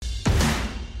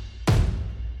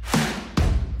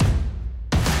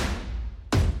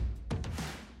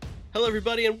Hello,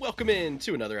 everybody, and welcome in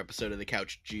to another episode of the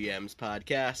Couch GMs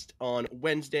podcast on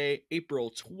Wednesday,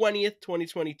 April 20th,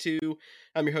 2022.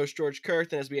 I'm your host, George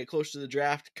Kurth, and as we get closer to the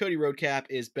draft, Cody Roadcap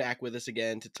is back with us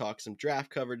again to talk some draft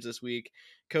coverage this week.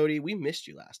 Cody, we missed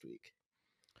you last week.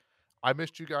 I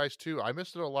missed you guys too. I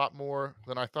missed it a lot more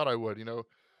than I thought I would.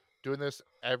 Doing this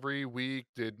every week,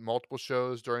 did multiple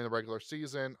shows during the regular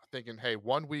season, thinking, hey,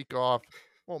 1 week off,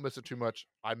 won't miss it too much.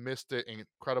 I missed it.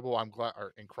 Incredible.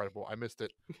 Incredible. I missed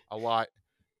it a lot.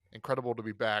 Incredible to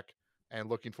be back and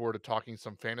looking forward to talking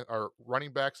some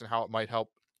running backs and how it might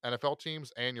help NFL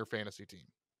teams and your fantasy team.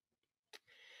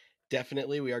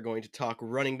 Definitely, we are going to talk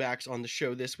running backs on the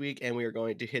show this week, and we are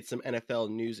going to hit some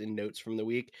NFL news and notes from the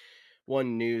week.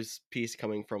 One news piece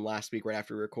coming from last week right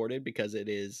after we recorded, because it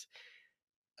is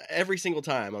every single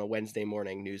time on a Wednesday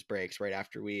morning news breaks right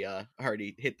after we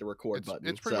already hit the record button.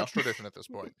 It's pretty much tradition at this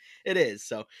point. It is.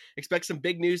 So expect some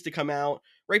big news to come out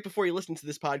right before you listen to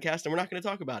this podcast, and we're not going to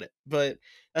talk about it, but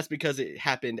that's because it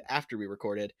happened after we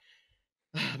recorded.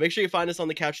 Make sure you find us on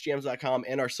thecouchgms.com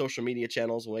and our social media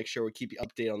channels. We'll make sure we keep you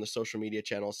updated on the social media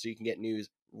channels so you can get news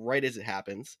right as it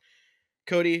happens.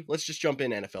 Cody, let's just jump in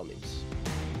NFL news.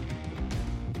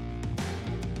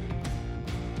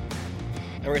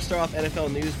 And we're going to start off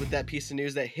NFL news with that piece of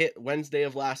news that hit Wednesday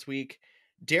of last week.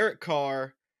 Derek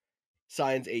Carr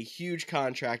signs a huge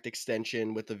contract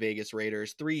extension with the Vegas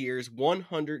Raiders. 3 years,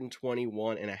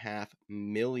 $121.5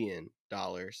 million.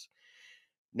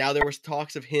 Now, there was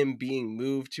talks of him being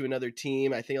moved to another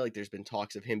team. I think there's been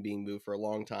talks of him being moved for a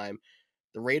long time.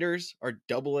 The Raiders are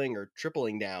doubling or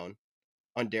tripling down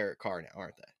on Derek Carr now,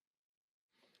 aren't they?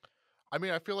 I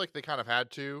mean, I feel like they kind of had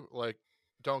to.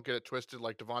 Don't get it twisted.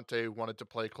 Davante wanted to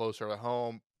play closer to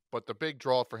home, but the big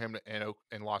draw for him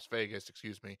in Las Vegas,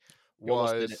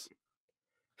 was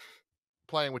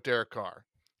playing with Derek Carr.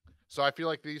 So I feel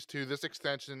like these two, this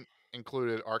extension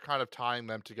included, are kind of tying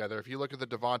them together. If you look at the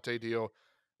Davante deal,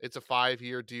 it's a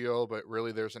 5-year deal, but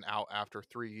really there's an out after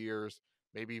 3 years,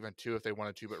 maybe even 2 if they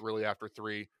wanted to, but really after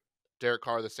 3. Derek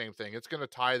Carr, the same thing. It's going to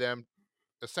tie them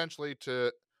essentially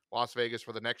to Las Vegas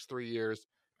for the next 3 years,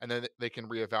 and then they can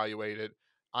reevaluate it.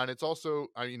 And it's also,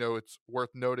 it's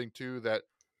worth noting too that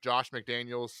Josh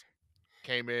McDaniels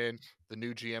came in, the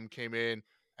new GM came in,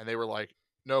 and they were like,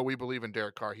 no, we believe in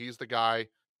Derek Carr. He's the guy.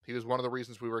 He was one of the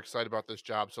reasons we were excited about this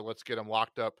job. So let's get him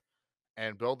locked up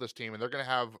and build this team. And they're going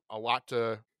to have a lot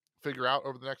to figure out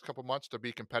over the next couple months to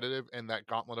be competitive in that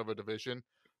gauntlet of a division.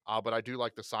 But I do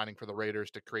like the signing for the Raiders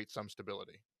to create some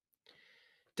stability.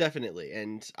 Definitely.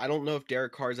 And I don't know if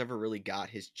Derek Carr's ever really got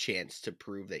his chance to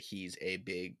prove that he's a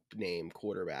big name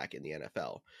quarterback in the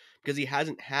NFL, because he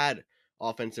hasn't had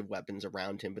offensive weapons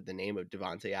around him but the name of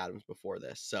Davante Adams before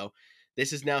this. So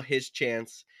this is now his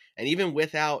chance. And even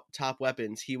without top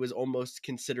weapons, he was almost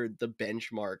considered the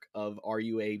benchmark of, are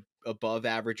you a above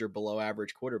average or below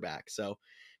average quarterback? So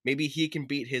maybe he can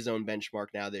beat his own benchmark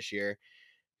now this year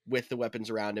with the weapons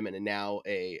around him and now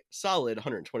a solid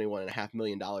 $121.5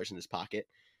 million in his pocket.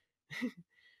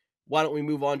 Why don't we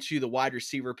move on to the wide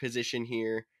receiver position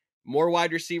here? More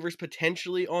wide receivers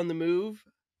potentially on the move.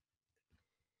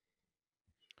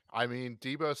 I mean,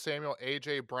 Deebo Samuel,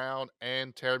 A.J. Brown,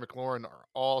 and Terry McLaurin are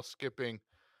all skipping,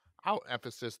 I'll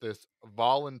emphasize this,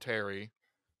 voluntary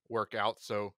workout,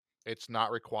 so it's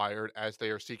not required as they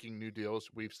are seeking new deals.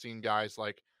 We've seen guys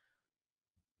like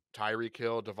Tyreek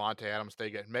Hill, Davante Adams,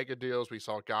 they get mega deals. We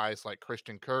saw guys like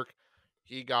Christian Kirk.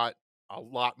 He got a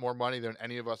lot more money than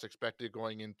any of us expected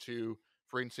going into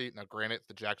free agency. Now, granted,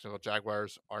 the Jacksonville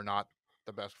Jaguars are not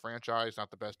the best franchise,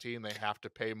 not the best team. They have to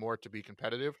pay more to be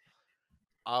competitive.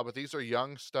 But these are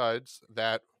young studs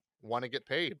that want to get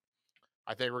paid.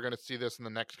 I think we're going to see this in the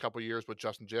next couple of years with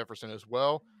Justin Jefferson as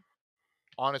well.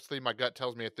 Honestly, my gut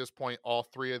tells me at this point, all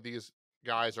 3 of these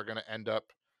guys are going to end up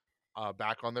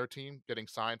back on their team, getting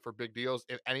signed for big deals.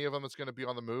 If any of them is going to be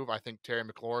on the move, I think Terry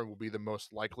McLaurin will be the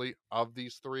most likely of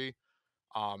these 3,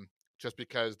 just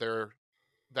because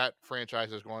that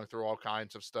franchise is going through all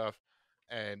kinds of stuff,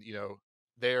 and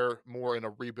they're more in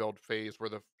a rebuild phase where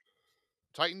the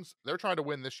Titans, they're trying to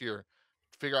win this year,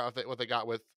 figure out what they got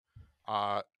with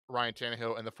Ryan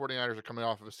Tannehill, and the 49ers are coming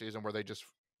off of a season where they just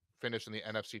finished in the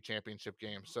NFC Championship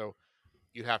game. So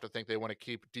you'd have to think they want to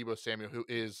keep Deebo Samuel, who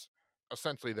is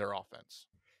essentially their offense.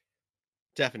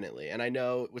 Definitely. And I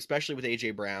know, especially with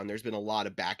A.J. Brown, there's been a lot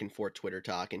of back and forth Twitter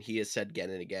talk, and he has said again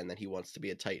and again that he wants to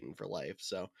be a Titan for life.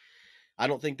 So I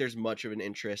don't think there's much of an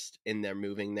interest in them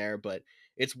moving there, but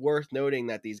it's worth noting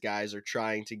that these guys are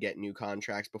trying to get new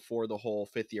contracts before the whole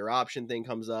 5th-year option thing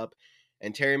comes up.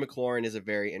 And Terry McLaurin is a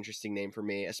very interesting name for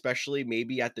me, especially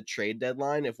maybe at the trade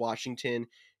deadline if Washington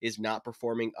is not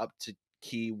performing up to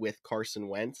key with Carson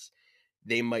Wentz.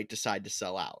 they might decide to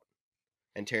sell out,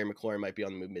 and Terry McLaurin might be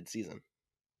on the move midseason.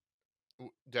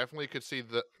 Definitely could see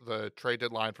the trade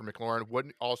deadline for McLaurin.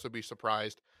 Wouldn't also be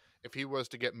surprised if he was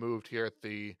to get moved here at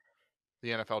the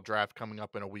NFL draft coming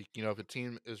up in a week. If a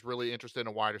team is really interested in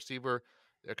a wide receiver,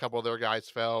 a couple of their guys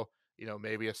fell,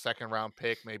 maybe a second round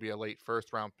pick, maybe a late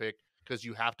first round pick, because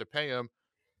you have to pay him,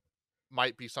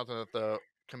 might be something that the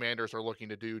Commanders are looking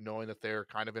to do, knowing that they're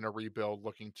kind of in a rebuild,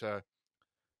 looking to,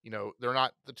 they're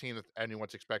not the team that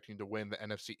anyone's expecting to win the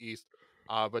NFC East.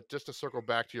 But just to circle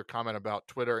back to your comment about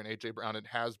Twitter and AJ Brown, it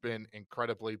has been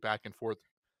incredibly back and forth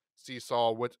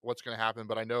seesaw what's going to happen.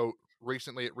 But I know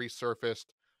recently it resurfaced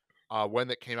when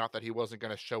it came out that he wasn't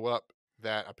going to show up,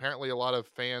 that apparently a lot of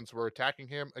fans were attacking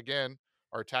him again,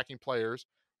 or attacking players.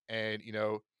 And,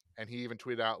 and he even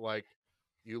tweeted out like,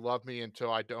 "You love me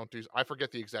until I don't do," I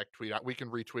forget the exact tweet. We can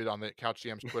retweet on the Couch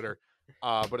GM's Twitter.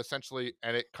 But essentially,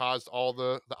 and it caused all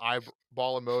the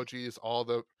eyeball emojis, all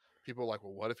the people like,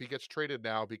 well, what if he gets traded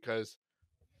now? Because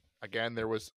again, there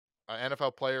was an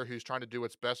NFL player who's trying to do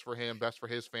what's best for him, best for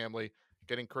his family,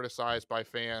 getting criticized by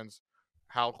fans,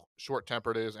 how short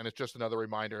tempered it is. And it's just another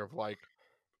reminder of like,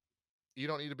 you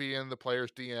don't need to be in the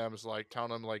players' DMs, like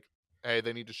telling them like, hey,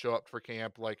 they need to show up for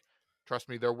camp. Like, trust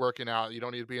me, they're working out. You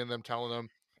don't need to be in them telling them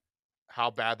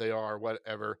how bad they are,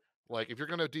 whatever. Like, if you're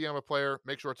going to DM a player,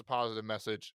 make sure it's a positive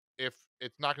message. If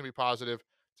it's not going to be positive,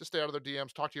 just stay out of their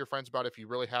DMs. Talk to your friends about it if you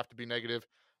really have to be negative.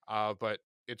 But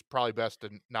it's probably best to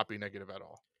not be negative at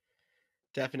all.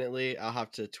 Definitely. I'll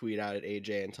have to tweet out at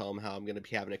AJ and tell him how I'm going to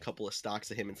be having a couple of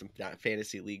stocks of him in some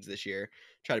fantasy leagues this year.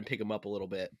 Try to pick him up a little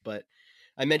bit. But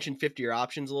I mentioned 50-year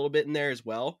options a little bit in there as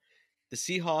well. The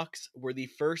Seahawks were the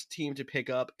first team to pick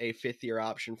up a fifth-year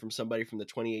option from somebody from the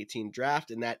 2018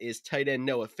 draft, and that is tight end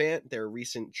Noah Fant, their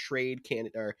recent trade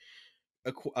candidate, or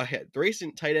the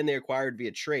recent tight end they acquired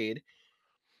via trade.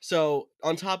 So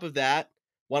on top of that,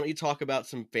 why don't you talk about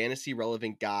some fantasy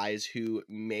relevant guys who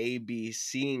may be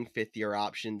seeing fifth-year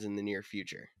options in the near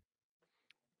future?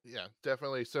 Yeah,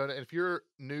 definitely. So if you're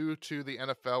new to the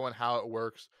NFL and how it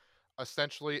works,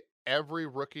 essentially every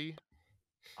rookie,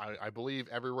 I believe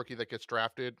every rookie that gets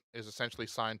drafted is essentially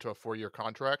signed to a 4-year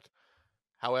contract.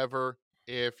 However,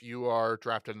 if you are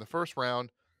drafted in the first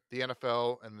round, the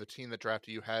NFL and the team that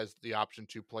drafted you has the option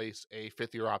to place a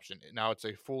fifth-year option. Now it's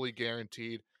a fully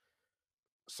guaranteed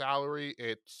salary.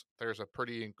 There's a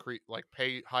pretty like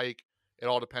pay hike. It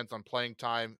all depends on playing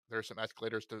time. There's some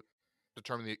escalators to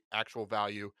determine the actual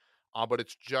value, but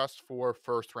it's just for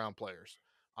first round players.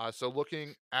 So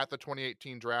looking at the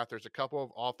 2018 draft, there's a couple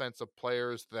of offensive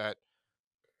players that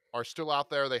are still out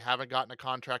there. They haven't gotten a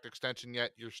contract extension yet.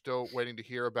 You're still waiting to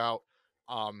hear about.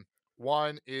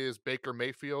 One is Baker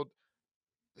Mayfield.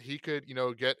 He could,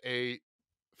 get a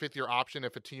fifth-year option.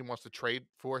 If a team wants to trade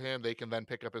for him, they can then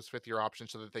pick up his fifth-year option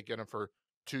so that they get him for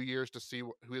 2 years to see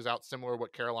who is out, similar to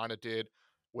what Carolina did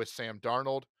with Sam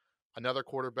Darnold. Another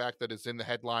quarterback that is in the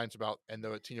headlines about, and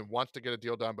the team wants to get a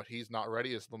deal done, but he's not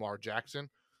ready, is Lamar Jackson.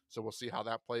 So we'll see how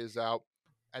that plays out.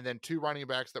 And then 2 running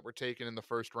backs that were taken in the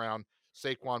first round,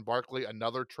 Saquon Barkley,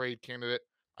 another trade candidate,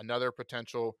 another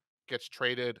potential, gets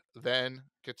traded, then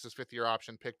gets his fifth-year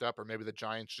option picked up, or maybe the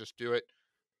Giants just do it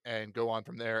and go on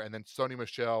from there. And then Sony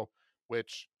Michel,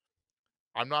 which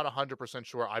I'm not 100%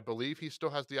 sure. I believe he still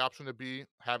has the option to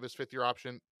have his fifth-year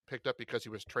option picked up because he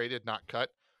was traded, not cut,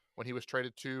 when he was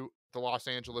traded to the Los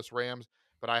Angeles Rams.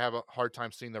 But I have a hard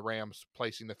time seeing the Rams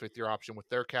placing the fifth-year option with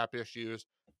their cap issues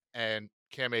and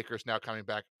Cam Akers now coming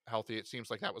back healthy. It seems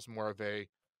like that was more of a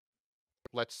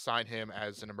let's sign him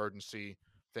as an emergency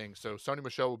thing. So Sony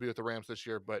Michel will be with the Rams this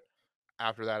year, but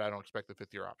after that, I don't expect the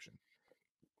fifth-year option.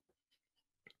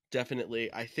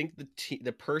 Definitely. I think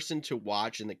the person to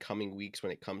watch in the coming weeks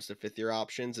when it comes to fifth-year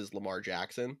options is Lamar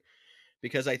Jackson,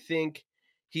 because I think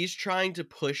he's trying to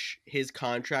push his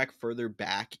contract further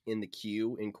back in the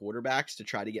queue in quarterbacks to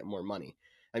try to get more money.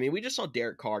 I mean, we just saw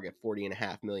Derek Carr get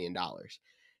 $40.5 million.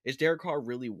 Is Derek Carr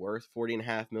really worth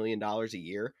 $40.5 million a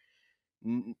year?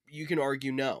 You can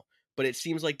argue no, but it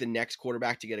seems like the next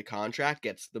quarterback to get a contract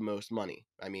gets the most money.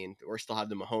 I mean, we still have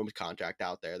the Mahomes contract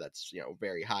out there that's,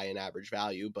 very high in average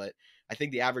value, but I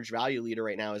think the average value leader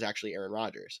right now is actually Aaron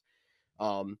Rodgers.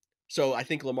 So I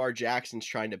think Lamar Jackson's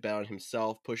trying to bet on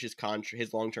himself, push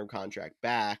his long-term contract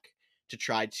back to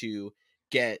try to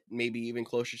get maybe even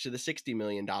closer to the $60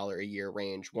 million a year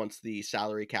range once the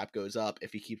salary cap goes up,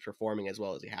 if he keeps performing as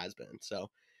well as he has been. So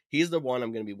he's the one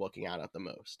I'm going to be looking at the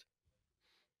most.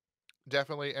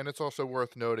 Definitely, and it's also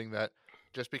worth noting that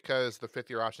just because the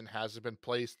fifth-year option hasn't been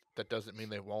placed, that doesn't mean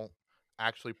they won't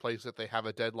actually place it. They have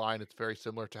a deadline. It's very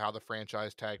similar to how the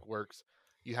franchise tag works.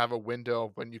 You have a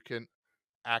window when you can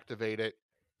activate it,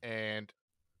 and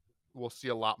we'll see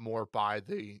a lot more by a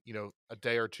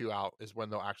day or two out is when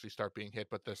they'll actually start being hit.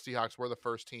 But the Seahawks were the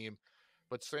first team.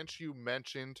 But since you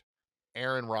mentioned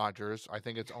Aaron Rodgers, I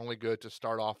think it's only good to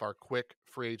start off our quick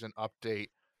free agent update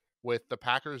with the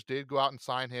Packers did go out and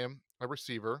sign him a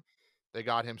receiver. They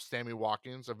got him Sammy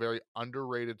Watkins, a very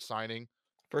underrated signing.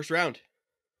 First round.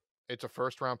 It's a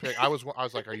first round pick. I was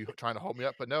like, are you trying to hold me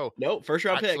up? But no, Nope, first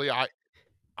round pick. actually,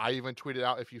 I even tweeted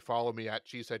out, if you follow me at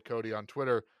Cheesehead Cody on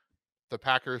Twitter, the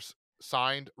Packers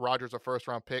signed Rodgers a first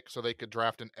round pick so they could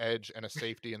draft an edge and a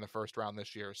safety in the first round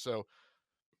this year. So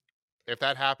if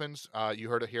that happens, you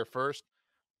heard it here first.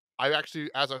 I actually,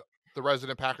 the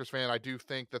resident Packers fan, I do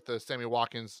think that the Sammy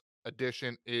Watkins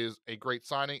addition is a great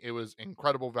signing. It was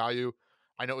incredible value.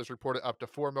 I know it was reported up to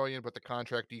 $4 million, but the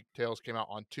contract details came out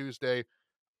on Tuesday.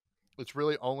 It's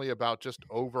really only about just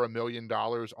over $1 million,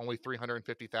 only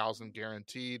 350,000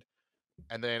 guaranteed,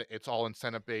 and then it's all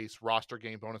incentive based, roster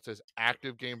game bonuses,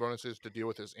 active game bonuses to deal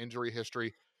with his injury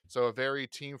history. So a very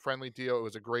team friendly deal. It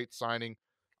was a great signing.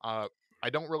 Uh, I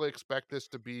don't really expect this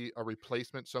to be a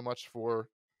replacement so much for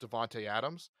Devontae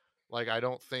Adams. Like I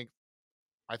think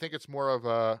it's more of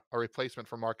a replacement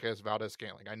for Marquez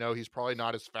Valdez-Scantling. I know he's probably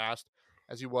not as fast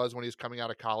as he was when he was coming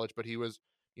out of college, but he was,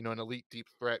 an elite deep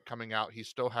threat coming out. He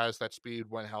still has that speed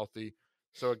when healthy.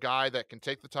 So a guy that can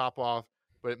take the top off,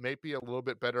 but it may be a little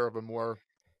bit better of a more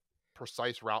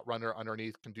precise route runner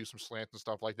underneath, can do some slants and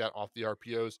stuff like that off the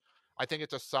RPOs. I think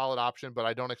it's a solid option, but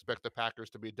I don't expect the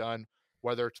Packers to be done,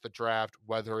 whether it's the draft,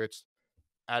 whether it's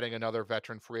adding another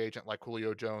veteran free agent like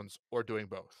Julio Jones, or doing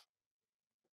both.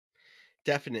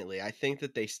 Definitely. I think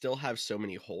that they still have so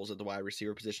many holes at the wide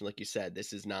receiver position. Like you said,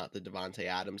 this is not the Devontae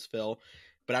Adams fill,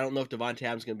 but I don't know if Devontae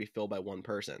Adams is going to be filled by one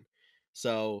person.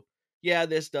 So, yeah,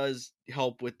 this does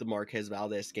help with the Marquez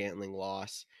Valdez Scantling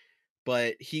loss,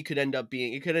 but it could end up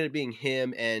being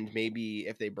him, and maybe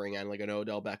if they bring on like an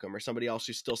Odell Beckham or somebody else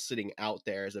who's still sitting out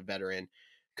there as a veteran,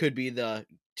 could be the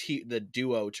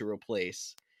duo to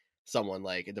replace someone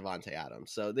like Devontae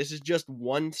Adams. So this is just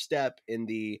one step in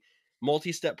the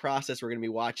multi-step process we're going to be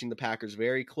watching the Packers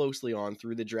very closely on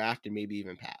through the draft and maybe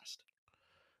even past.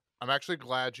 I'm actually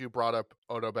glad you brought up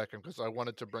Odell Beckham because I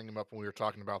wanted to bring him up when we were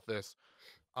talking about this.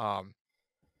 Um,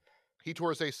 he tore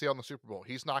his ACL in the Super Bowl.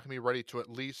 He's not going to be ready to at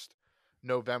least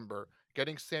November.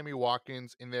 Getting Sammy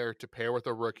Watkins in there to pair with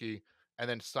a rookie and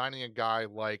then signing a guy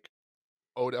like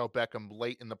Odell Beckham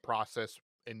late in the process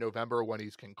in November when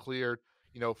he's cleared,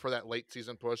 for that late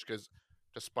season push, because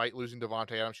despite losing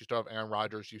Devontae Adams, you still have Aaron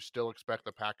Rodgers. You still expect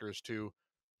the Packers to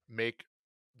make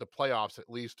the playoffs, at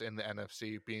least in the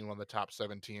NFC, being one of the top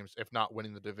 7 teams, if not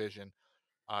winning the division.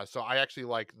 So I actually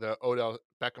like the Odell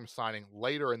Beckham signing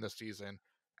later in the season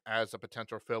as a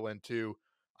potential fill-in too.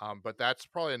 But that's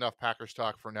probably enough Packers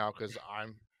talk for now because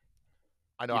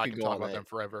I know You I could can go talk all about night.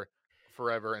 them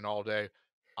forever and all day.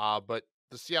 But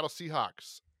the Seattle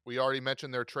Seahawks, we already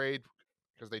mentioned their trade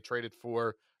because they traded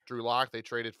for Drew Lock, they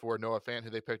traded for Noah Fant, who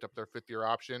they picked up their 5th-year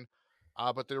option.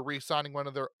 But they're re-signing one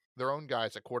of their own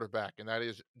guys at quarterback, and that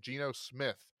is Geno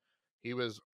Smith. He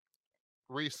was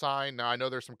re-signed. Now I know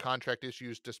there's some contract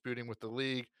issues disputing with the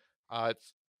league. It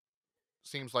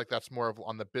seems like that's more of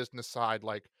on the business side.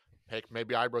 Like, hey,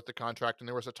 maybe I wrote the contract and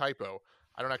there was a typo.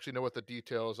 I don't actually know what the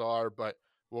details are, but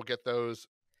we'll get those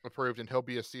approved, and he'll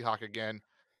be a Seahawk again.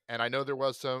 And I know there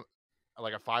was some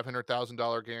like a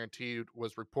 $500,000 guarantee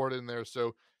was reported in there,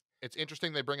 so it's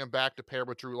interesting they bring him back to pair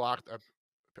with Drew Lock.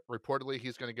 Reportedly,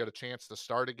 he's going to get a chance to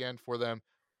start again for them.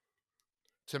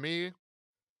 To me,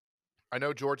 I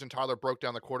know George and Tyler broke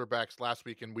down the quarterbacks last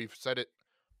week, and we've said it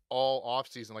all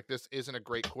offseason. Like, this isn't a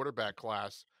great quarterback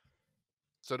class.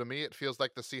 So to me, it feels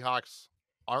like the Seahawks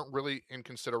aren't really in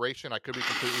consideration. I could be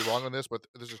completely wrong on this, but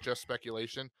this is just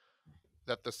speculation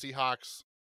that the Seahawks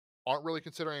aren't really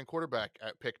considering a quarterback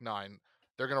at pick 9.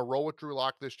 They're going to roll with Drew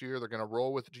Lock this year. They're going to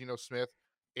roll with Geno Smith.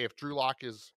 If Drew Lock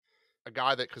is a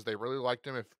guy that, because they really liked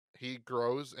him, if he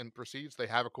grows and proceeds, they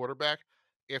have a quarterback.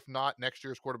 If not, next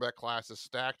year's quarterback class is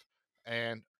stacked,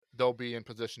 and they'll be in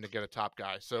position to get a top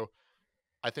guy. So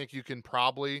I think you can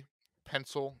probably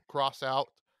cross out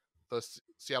the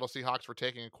Seattle Seahawks for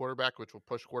taking a quarterback, which will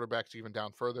push quarterbacks even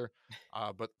down further.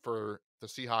 But for the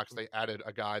Seahawks, they added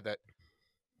a guy that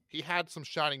he had some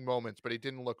shining moments, but he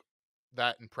didn't look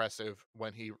that impressive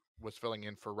when he was filling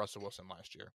in for Russell Wilson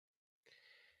last year.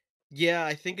 Yeah,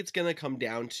 I think it's going to come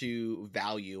down to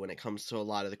value when it comes to a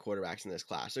lot of the quarterbacks in this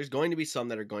class. There's going to be some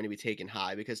that are going to be taken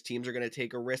high because teams are going to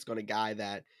take a risk on a guy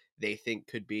that they think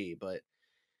could be. But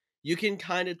you can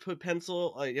kind of put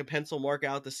a pencil mark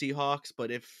out the Seahawks.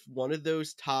 But if one of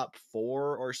those top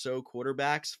 4 or so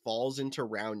quarterbacks falls into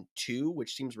round 2,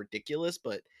 which seems ridiculous,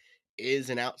 but is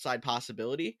an outside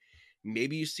possibility,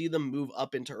 maybe you see them move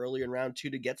up into earlier in round 2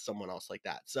 to get someone else like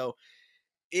that. So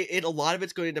a lot of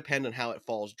it's going to depend on how it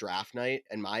falls draft night,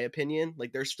 in my opinion.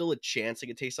 Like, there's still a chance they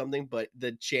could take something, but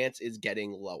the chance is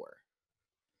getting lower.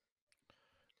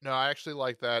 No, I actually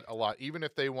like that a lot. Even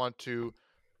if they want to,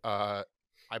 I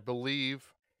believe,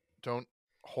 don't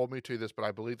hold me to this, but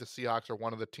I believe the Seahawks are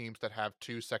one of the teams that have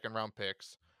 2 second-round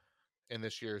picks in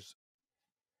this year's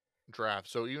draft.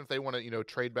 So even if they want to,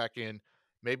 trade back in,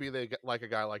 maybe they get like a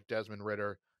guy like Desmond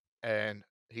Ritter, and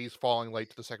he's falling late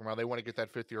to the second round. They want to get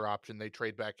that 5th-year option. They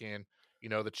trade back in.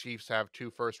 The Chiefs have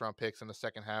 2 first-round picks in the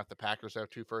second half. The Packers have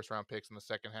 2 first-round picks in the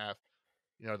second half.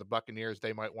 The Buccaneers,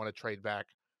 they might want to trade back.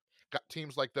 Got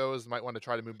teams like those might want to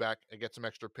try to move back and get some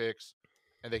extra picks,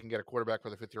 and they can get a quarterback for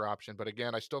the 5th-year option. But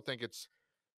again, I still think it's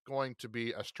going to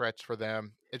be a stretch for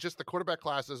them. It's just the quarterback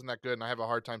class isn't that good, and I have a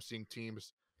hard time seeing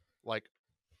teams like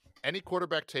any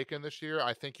quarterback taken this year.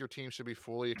 I think your team should be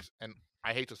fully, and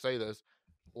I hate to say this,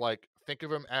 like think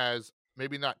of him as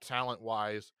maybe not talent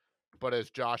wise, but as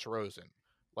Josh Rosen.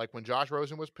 Like when Josh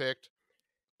Rosen was picked,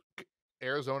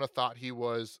 Arizona thought he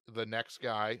was the next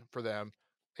guy for them.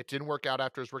 It didn't work out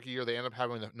after his rookie year. They ended up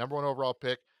having the number 1 overall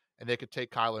pick, and they could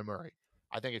take Kyler Murray.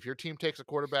 I think if your team takes a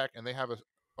quarterback and they have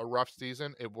a rough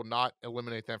season, it will not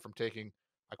eliminate them from taking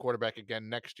a quarterback again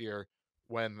next year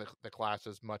when the class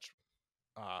is much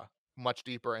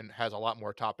deeper and has a lot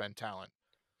more top end talent.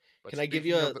 But Can I give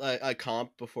you speaking of a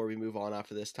comp before we move on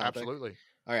after this topic? absolutely,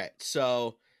 All right.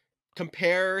 So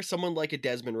compare someone like a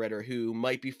Desmond Ritter who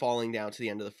might be falling down to the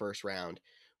end of the first round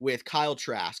with Kyle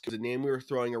Trask, the name we were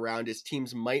throwing around is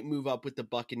teams might move up with the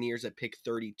Buccaneers at pick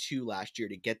 32 last year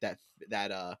to get that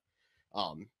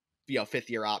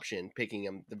 5th-year option, picking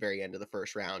him the very end of the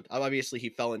first round. Obviously he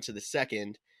fell into the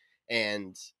second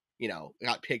and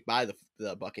got picked by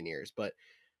the Buccaneers, but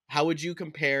how would you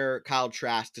compare Kyle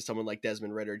Trask to someone like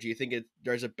Desmond Ritter? Do you think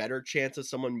there's a better chance of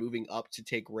someone moving up to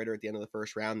take Ritter at the end of the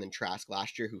first round than Trask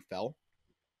last year, who fell?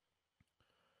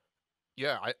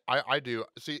 yeah, I do.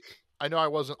 See, I know I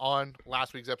wasn't on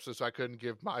last week's episode, so I couldn't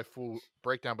give my full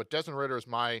breakdown. But Desmond Ritter is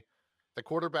the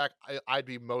quarterback I'd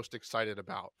be most excited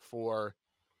about for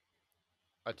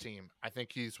a team. I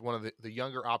think he's one of the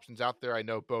younger options out there. I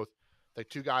know both the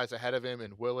 2 guys ahead of him,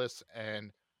 and Willis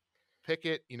and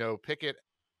Pickett. Pickett,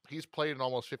 he's played in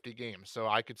almost 50 games, so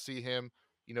I could see him.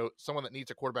 Someone that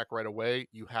needs a quarterback right away.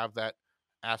 You have that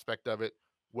aspect of it.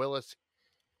 Willis,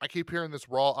 I keep hearing this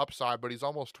raw upside, but he's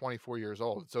almost 24 years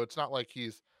old. So it's not like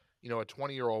he's, a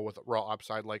 20-year-old with raw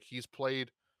upside. Like he's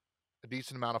played a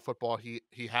decent amount of football.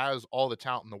 He has all the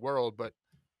talent in the world, but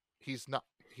he's not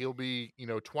he'll be,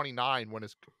 29 when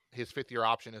his 5th-year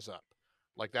option is up.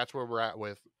 Like that's where we're at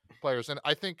with players. And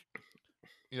I think,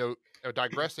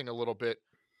 digressing a little bit,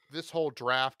 this whole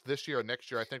draft this year and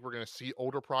next year, I think we're going to see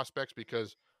older prospects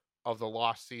because of the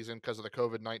lost season, because of the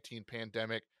COVID-19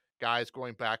 pandemic, guys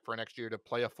going back for next year to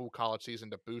play a full college season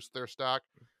to boost their stock.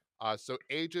 So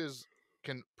ages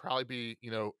can probably be,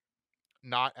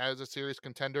 not as a serious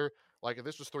contender. Like if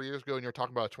this was 3 years ago and you're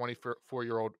talking about a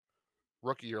 24-year-old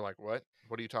rookie, you're like, what?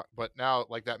 What are you talking? But now,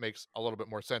 like that makes a little bit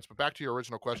more sense. But back to your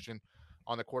original question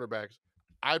on the quarterbacks,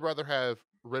 I'd rather have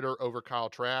Ritter over Kyle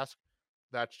Trask.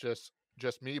 That's just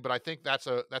me, but I think that's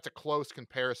a close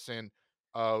comparison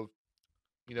of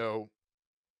you know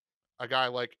a guy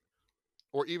like,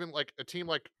 or even like a team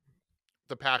like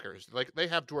the Packers. Like they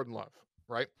have Jordan Love,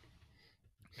 right?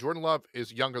 Jordan Love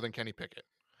is younger than Kenny Pickett.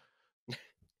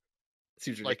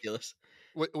 Seems Like ridiculous.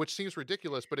 which seems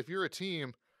ridiculous, but if you're a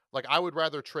team, like I would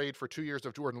rather trade for 2 years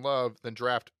of Jordan Love than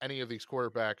draft any of these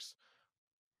quarterbacks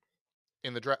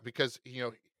in the draft because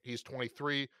he's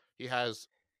 23. He has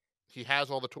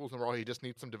all the tools in the world. He just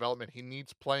needs some development. He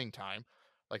needs playing time.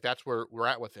 Like that's where we're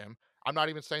at with him. I'm not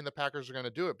even saying the Packers are going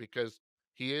to do it because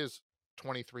he is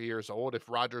 23 years old. If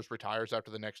Rodgers retires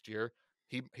after the next year,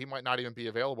 he might not even be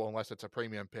available unless it's a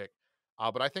premium pick.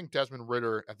 But I think Desmond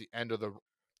Ritter at the end of the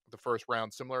first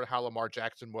round, similar to how Lamar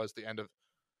Jackson was the end of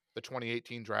the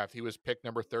 2018 draft, he was picked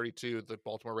number 32. The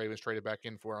Baltimore Ravens traded back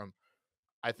in for him.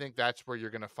 I think that's where you're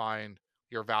going to find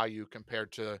your value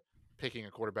compared to picking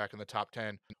a quarterback in the top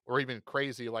 10, or even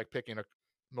crazy like picking a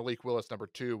Malik Willis number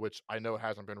 2, which I know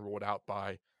hasn't been ruled out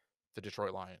by the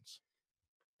Detroit Lions.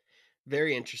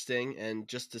 Very interesting. And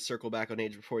just to circle back on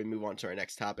age before we move on to our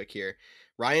next topic here,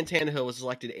 Ryan Tannehill was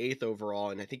selected 8th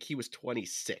overall, and I think he was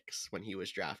 26 when he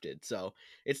was drafted. So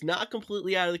it's not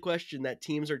completely out of the question that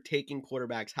teams are taking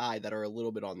quarterbacks high that are a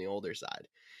little bit on the older side.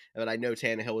 But I know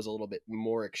Tannehill was a little bit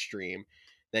more extreme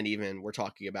than even we're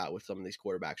talking about with some of these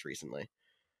quarterbacks recently.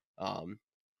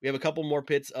 We have a couple more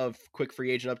bits of quick free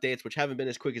agent updates, which haven't been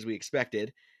as quick as we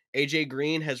expected. AJ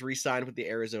Green has re-signed with the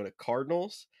Arizona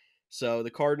Cardinals. So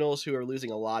the Cardinals, who are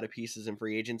losing a lot of pieces in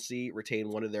free agency, retain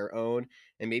one of their own,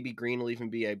 and maybe Green will even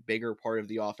be a bigger part of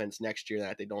the offense next year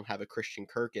that they don't have a Christian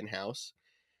Kirk in house.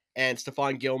 And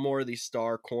Stephon Gilmore, the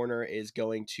star corner, is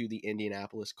going to the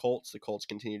Indianapolis Colts. The Colts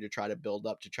continue to try to build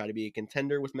up to try to be a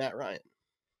contender with Matt Ryan.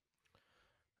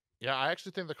 Yeah, I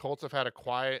actually think the Colts have had a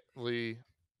quietly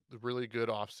really good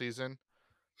offseason,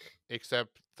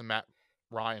 except the Matt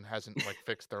Ryan hasn't like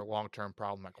fixed their long-term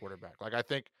problem at quarterback. I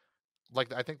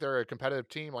think they're a competitive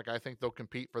team. Like I think they'll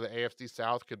compete for the AFC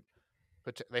South.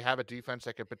 They have a defense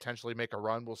that could potentially make a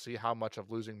run. We'll see how much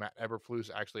of losing Matt Eberflus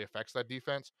actually affects that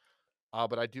defense.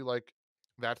 But I do like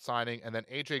that signing. And then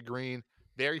AJ Green,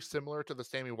 very similar to the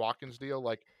Sammy Watkins deal.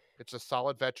 Like it's a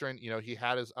solid veteran. You know, he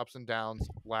had his ups and downs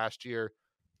last year,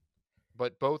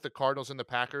 but both the Cardinals and the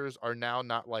Packers are now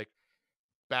not like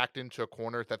backed into a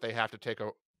corner that they have to take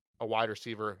a wide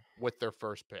receiver with their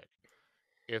first pick.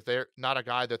 If they're not a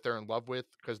guy that they're in love with,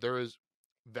 because there is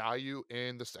value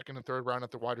in the second and third round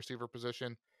at the wide receiver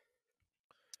position,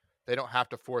 they don't have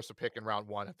to force a pick in round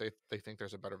one if they think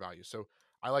there's a better value. So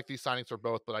I like these signings for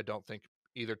both, but I don't think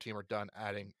either team are done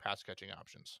adding pass catching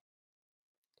options.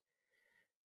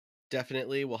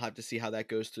 Definitely, we'll have to see how that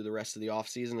goes through the rest of the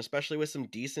offseason, especially with some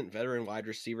decent veteran wide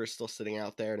receivers still sitting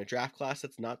out there in a draft class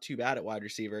that's not too bad at wide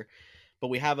receiver. But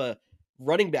we have a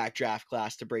running back draft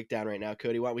class to break down right now.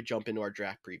 Cody, why don't we jump into our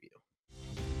draft preview?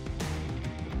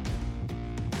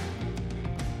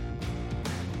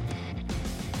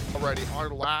 Alrighty, our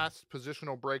last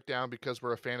positional breakdown, because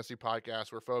we're a fantasy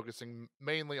podcast, we're focusing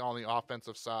mainly on the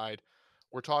offensive side.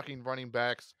 We're talking running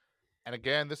backs. And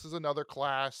again, this is another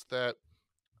class that,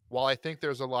 while I think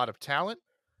there's a lot of talent,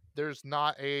 there's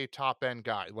not a top end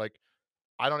guy. Like,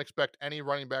 I don't expect any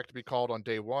running back to be called on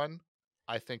day one.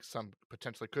 I think some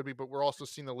potentially could be, but we're also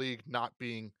seeing the league not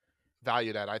being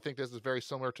valued at. I think this is very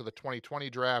similar to the 2020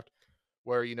 draft,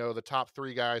 where, you know, the top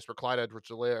three guys were Clyde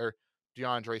Edwards-Helaire,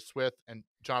 DeAndre Swift, and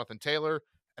Jonathan Taylor.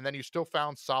 And then you still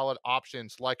found solid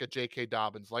options like a J.K.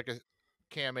 Dobbins, like a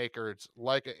Cam Akers,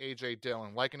 like a A.J.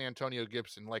 Dillon, like an Antonio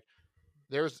Gibson. Like,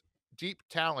 there's deep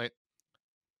talent,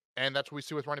 and that's what we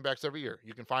see with running backs every year.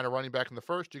 You can find a running back in the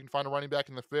first, you can find a running back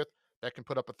in the fifth that can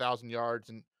put up 1,000 yards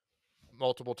and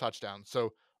multiple touchdowns.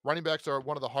 So running backs are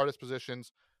one of the hardest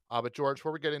positions. But George,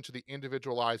 before we get into the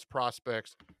individualized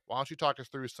prospects, why don't you talk us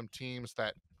through some teams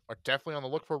that are definitely on the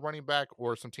look for a running back,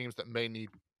 or some teams that may need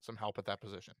some help at that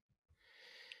position?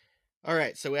 All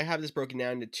right, so I have this broken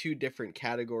down into two different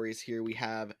categories here. We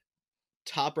have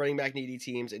top running back needy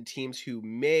teams and teams who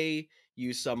may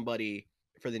use somebody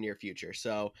for the near future.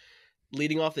 So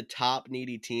leading off the top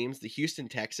needy teams, the Houston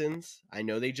Texans. I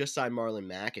know they just signed Marlon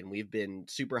Mack, and we've been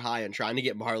super high on trying to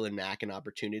get Marlon Mack an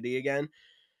opportunity again.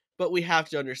 But we have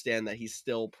to understand that he's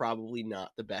still probably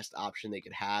not the best option they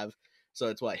could have. So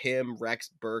it's him,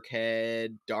 Rex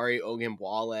Burkhead, Dari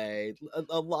Ogunbowale,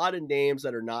 a lot of names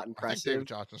that are not I think David impressive.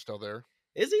 Johnson's still there.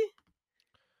 Is he?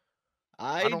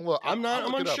 I don't look. I'm not. I'll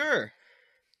I'm look it up. unsure.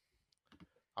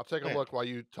 I'll take a Okay. look while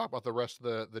you talk about the rest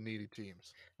of the needy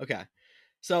teams. Okay.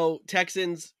 So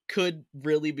Texans could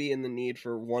really be in the need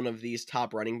for one of these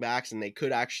top running backs, and they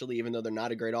could actually, even though they're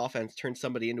not a great offense, turn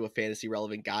somebody into a fantasy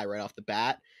relevant guy right off the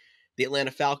bat. The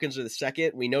Atlanta Falcons are the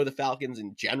second. We know the Falcons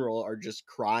in general are just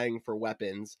crying for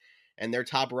weapons, and their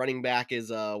top running back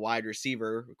is a wide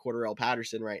receiver, Cordarrelle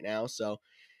Patterson, right now. So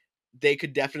they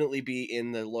could definitely be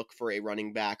in the look for a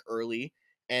running back early.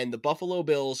 And the Buffalo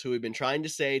Bills, who we've been trying to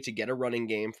say to get a running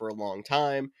game for a long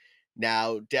time.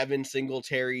 Now, Devin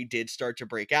Singletary did start to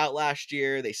break out last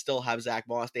year. They still have Zach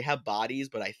Moss. They have bodies,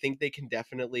 but I think they can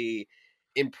definitely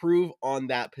improve on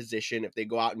that position if they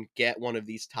go out and get one of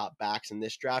these top backs in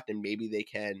this draft, and maybe they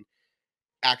can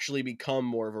actually become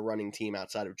more of a running team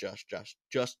outside of just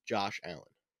Josh Allen.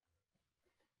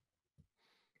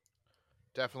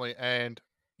 Definitely, and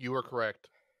you were correct.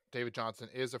 David Johnson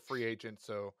is a free agent,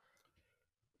 so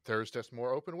there's just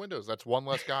more open windows. That's one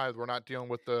less guy. We're not dealing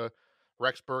with the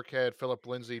Rex Burkhead, Philip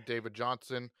Lindsay, David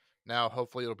Johnson. Now,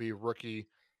 hopefully, it'll be rookie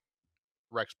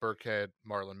Rex Burkhead,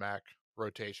 Marlon Mack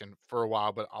rotation for a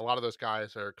while, but a lot of those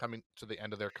guys are coming to the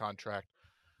end of their contract.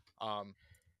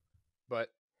 But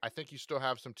I think you still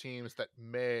have some teams that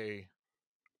may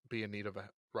be in need of a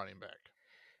running back.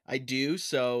 I do.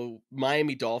 So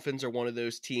Miami Dolphins are one of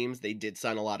those teams. They did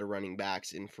sign a lot of running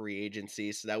backs in free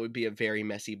agency, so that would be a very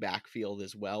messy backfield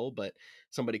as well, but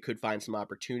somebody could find some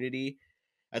opportunity.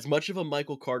 As much of a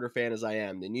Michael Carter fan as I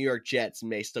am, the New York Jets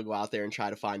may still go out there and try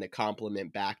to find a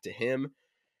complement back to him.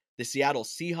 The Seattle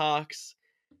Seahawks,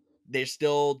 they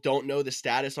still don't know the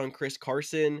status on Chris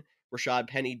Carson. Rashad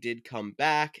Penny did come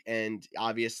back, and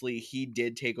obviously he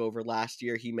did take over last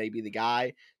year. He may be the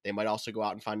guy. They might also go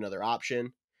out and find another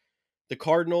option. The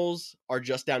Cardinals are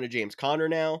just down to James Conner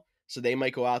now, so they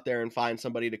might go out there and find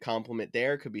somebody to complement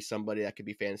there. Could be somebody that could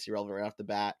be fantasy relevant right off the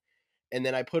bat. And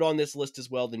then I put on this list as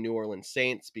well the New Orleans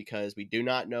Saints, because we do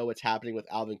not know what's happening with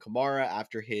Alvin Kamara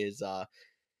after his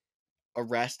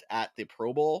arrest at the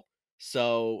Pro Bowl.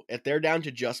 So if they're down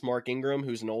to just Mark Ingram,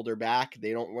 who's an older back,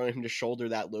 they don't want him to shoulder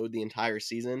that load the entire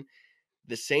season.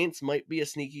 The Saints might be a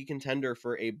sneaky contender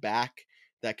for a back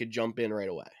that could jump in right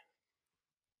away.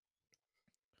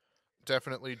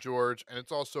 Definitely, George. And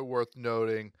it's also worth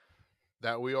noting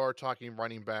that we are talking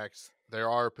running backs. There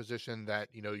are a position that,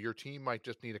 your team might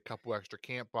just need a couple extra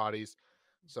camp bodies.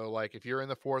 So, like, if you're in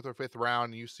the 4th or 5th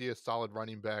round and you see a solid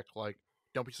running back, like,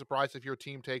 don't be surprised if your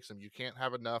team takes him. You can't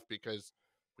have enough because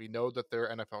we know that their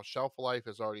NFL shelf life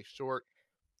is already short.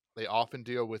 They often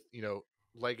deal with,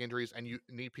 leg injuries, and you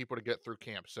need people to get through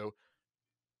camp. So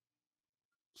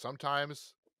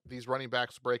sometimes these running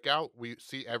backs break out. We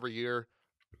see every year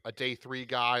a day 3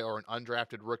 guy or an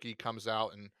undrafted rookie comes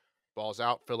out and balls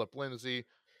out. Philip Lindsay,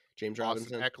 James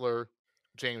Austin Robinson. Eckler,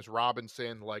 James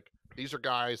Robinson. Like, these are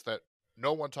guys that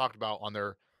no one talked about on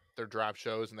their draft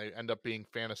shows, and they end up being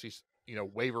fantasy,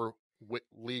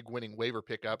 league winning waiver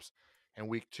pickups in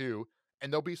week 2.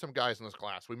 And there'll be some guys in this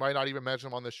class. We might not even mention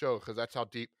them on the show because that's how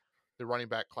deep the running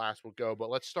back class will go. But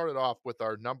let's start it off with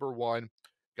our number 1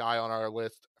 guy on our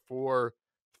list for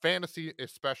fantasy,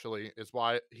 especially, is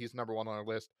why he's number 1 on our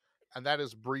list, and that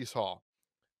is Breece Hall.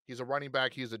 He's a running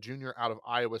back. He's a junior out of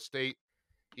Iowa State.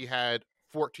 He had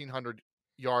 1,400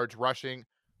 yards rushing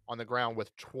on the ground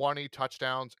with 20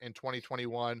 touchdowns in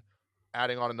 2021,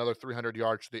 adding on another 300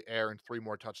 yards to the air and 3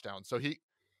 more touchdowns. So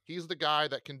he's the guy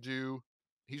that can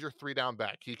he's your 3-down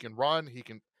back. He can run, he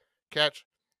can catch.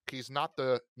 He's not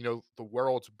the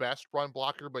world's best run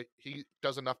blocker, but he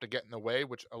does enough to get in the way,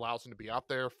 which allows him to be out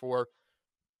there for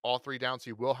all 3 downs.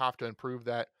 He will have to improve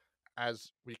that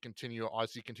as he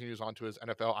continues on to his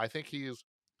NFL. I think he's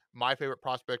my favorite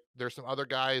prospect. There's some other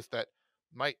guys that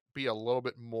might be a little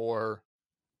bit more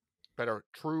better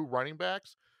true running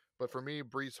backs, but for me,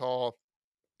 Breece Hall,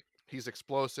 he's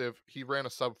explosive. He ran a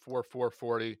sub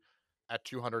 4.40 at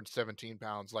 217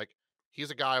 pounds. Like,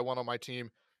 he's a guy I want on my team.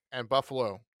 And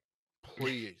Buffalo,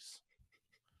 please,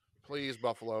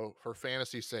 Buffalo, for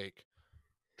fantasy's sake,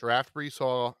 draft Breece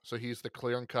Hall so he's the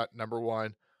clear and cut number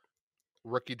 1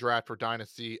 rookie draft for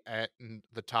Dynasty and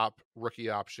the top rookie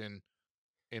option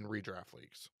in redraft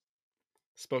leagues.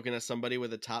 Spoken as somebody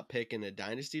with a top pick in a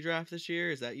Dynasty draft this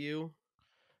year, is that you?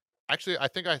 Actually, I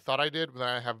think I thought I did, but then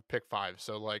I have pick 5,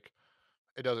 so, like,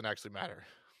 it doesn't actually matter.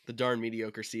 The darn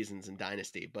mediocre seasons in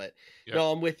Dynasty, but Yep.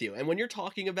 no, I'm with you. And when you're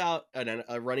talking about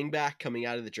a running back coming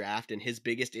out of the draft and his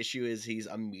biggest issue is he's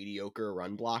a mediocre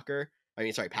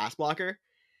pass blocker,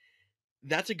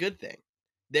 that's a good thing.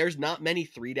 There's not many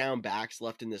 3-down backs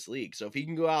left in this league. So if he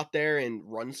can go out there and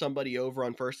run somebody over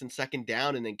on 1st and 2nd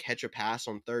down and then catch a pass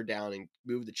on 3rd down and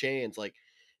move the chains, like,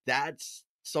 that's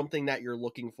something that you're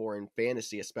looking for in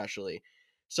fantasy, especially.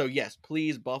 So yes,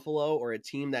 please, Buffalo or a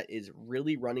team that is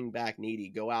really running back needy,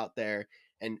 go out there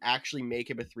and actually make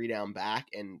him a 3-down back.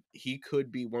 And he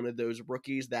could be one of those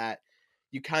rookies that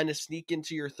you kind of sneak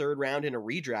into your 3rd round in a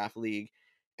redraft league.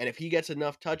 And if he gets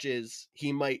enough touches,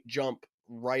 he might jump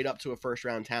right up to a 1st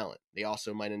round talent. They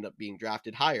also might end up being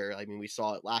drafted higher. I mean, we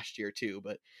saw it last year too,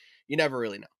 but you never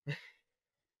really know.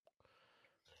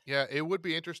 Yeah, it would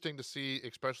be interesting to see,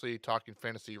 especially talking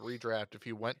fantasy redraft, if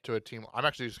you went to a team. I'm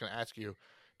actually just going to ask you,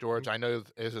 George, I know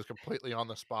this is completely on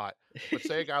the spot, but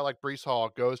say a guy like Breece Hall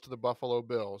goes to the Buffalo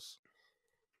Bills,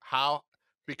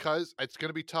 because it's going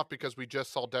to be tough because we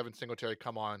just saw Devin Singletary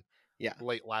come on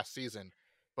late last season,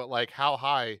 but, like, how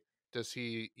high does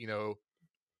he,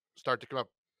 start to come up?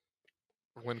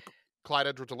 When Clyde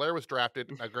Edwards-Helaire was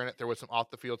drafted, granted, there was some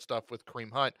off-the-field stuff with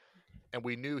Kareem Hunt, and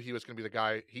we knew he was going to be the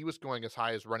guy. He was going as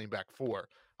high as running back 4.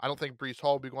 I don't think Breece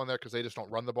Hall will be going there because they just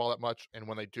don't run the ball that much, and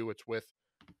when they do, it's with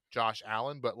Josh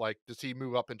Allen. But, like, does he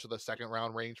move up into the 2nd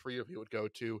round range for you if he would go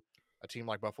to a team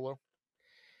like Buffalo?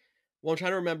 Well, I'm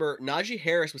trying to remember. Najee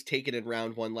Harris was taken in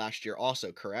round 1 last year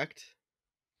also, correct?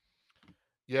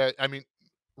 Yeah, I mean,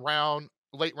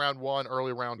 late round 1,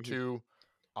 early round 2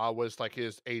 was like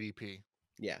his ADP.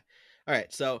 Yeah. All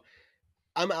right. So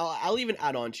I'll even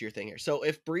add on to your thing here. So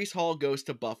if Breece Hall goes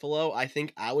to Buffalo, I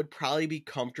think I would probably be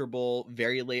comfortable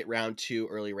very late round 2,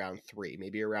 early round 3,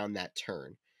 maybe around that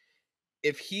turn.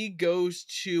 If he goes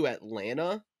to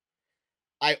Atlanta,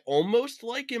 I almost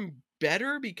like him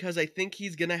better because I think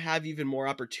he's going to have even more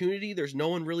opportunity. There's no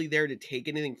one really there to take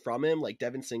anything from him. Like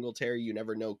Devin Singletary, you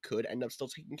never know, could end up still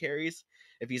taking carries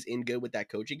if he's in good with that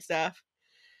coaching staff.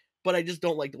 but I just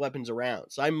don't like the weapons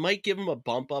around. So I might give him a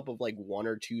bump up of like 1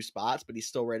 or 2 spots, but he's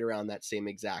still right around that same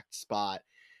exact spot.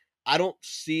 I don't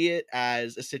see it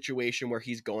as a situation where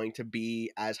he's going to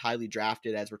be as highly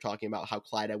drafted as we're talking about how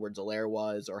Clyde Edwards-Helaire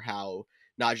was or how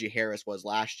Najee Harris was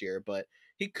last year, but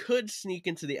he could sneak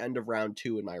into the end of round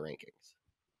 2 in my rankings.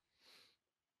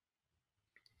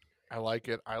 I like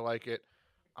it. I like it.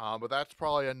 But that's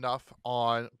probably enough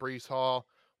on Breece Hall.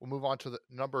 We'll move on to the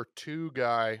number 2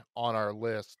 guy on our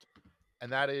list,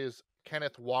 and that is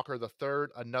Kenneth Walker III,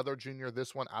 another junior,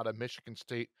 this one out of Michigan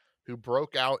State, who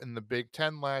broke out in the Big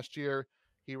Ten last year.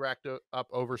 He racked up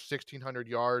over 1,600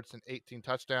 yards and 18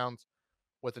 touchdowns.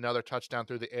 With another touchdown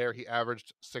through the air, he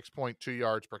averaged 6.2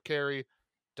 yards per carry.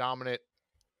 Dominant.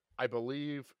 I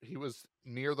believe he was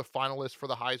near the finalist for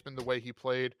the Heisman the way he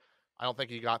played. I don't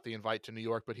think he got the invite to New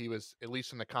York, but he was at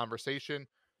least in the conversation.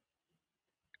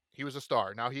 He was a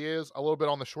star. Now, he is a little bit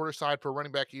on the shorter side for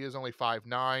running back. He is only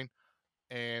 5'9",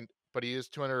 but he is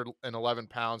 211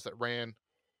 pounds that ran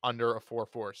under a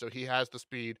 4.4. So he has the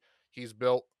speed. He's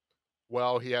built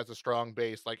well. He has a strong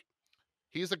base. Like,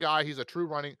 he's a guy, he's a true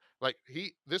running, like,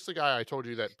 this is the guy I told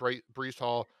you that Breece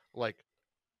Hall, like,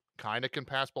 kind of can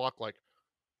pass block. Like,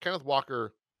 Kenneth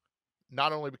Walker,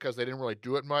 not only because they didn't really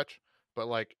do it much, but,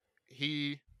 like,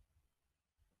 he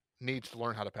needs to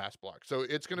learn how to pass block. So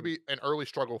it's going to be an early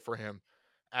struggle for him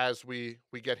as we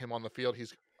get him on the field.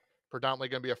 He's predominantly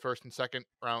going to be a first and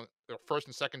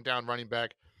second down running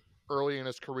back early in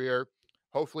his career.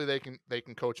 Hopefully they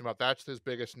can coach him up. That's his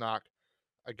biggest knock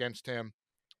against him.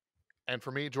 And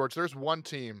for me, George, there's one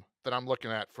team that I'm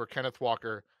looking at for Kenneth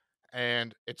Walker,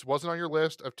 and it wasn't on your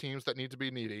list of teams that need to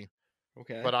be needy,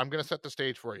 Okay. but I'm going to set the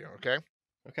stage for you, okay?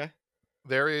 Okay.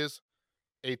 There is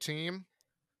a team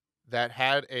that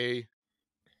had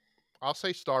I'll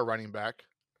say star running back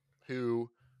who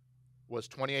was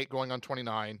 28 going on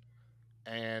 29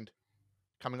 and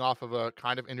coming off of a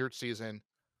kind of injured season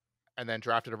and then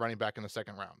drafted a running back in the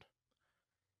second round.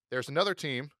 There's another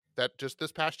team that just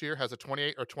this past year has a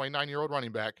 28 or 29-year-old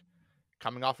running back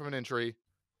coming off of an injury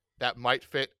that might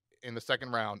fit in the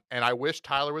second round. And I wish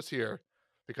Tyler was here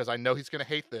because I know he's going to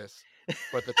hate this.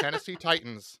 But the Tennessee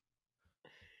Titans,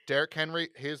 Derrick Henry,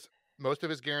 most of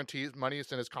his guarantees, money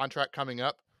is in his contract coming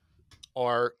up,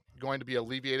 are going to be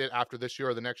alleviated after this year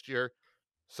or the next year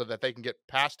so that they can get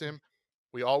past him.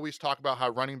 We always talk about how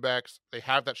running backs, they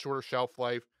have that shorter shelf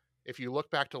life. If you look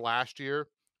back to last year,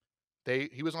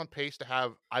 he was on pace to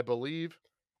have, I believe,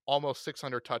 almost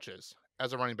 600 touches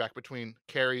as a running back between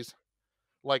carries.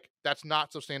 Like, that's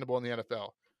not sustainable in the NFL.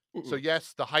 So,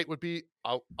 yes, the height would be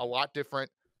a lot different,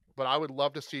 but I would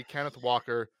love to see Kenneth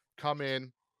Walker come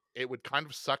in. It would kind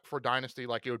of suck for Dynasty.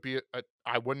 Like, it would be,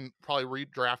 I wouldn't probably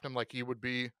redraft him. Like, he would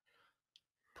be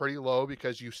pretty low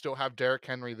because you still have Derrick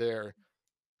Henry there.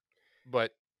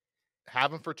 But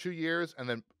have him for 2 years and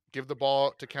then give the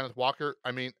ball to Kenneth Walker.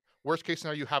 I mean, worst case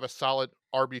scenario, you have a solid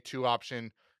RB2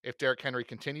 option if Derrick Henry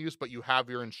continues, but you have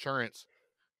your insurance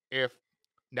if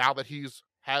now that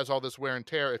has all this wear and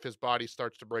tear, if his body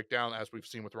starts to break down, as we've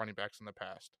seen with running backs in the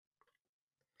past.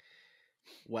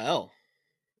 Well,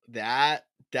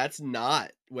 that's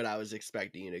not what I was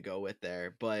expecting you to go with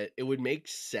there, but it would make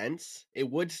sense. It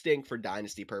would stink for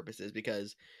dynasty purposes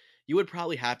because you would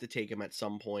probably have to take him at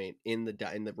some point in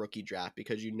the rookie draft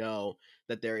because you know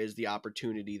that there is the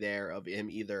opportunity there of him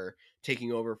either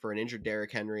taking over for an injured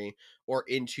Derrick Henry or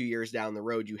in 2 years down the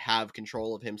road you have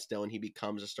control of him still and he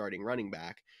becomes a starting running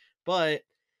back. But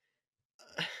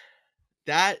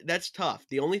that's tough.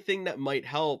 The only thing that might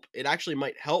help, it actually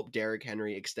might help Derrick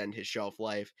Henry extend his shelf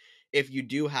life if you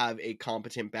do have a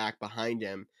competent back behind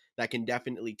him that can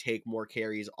definitely take more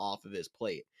carries off of his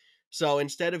plate. So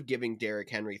instead of giving Derrick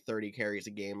Henry 30 carries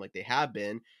a game like they have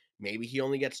been, maybe he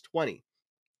only gets 20.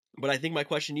 But I think my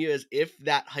question to you is, if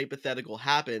that hypothetical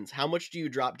happens, how much do you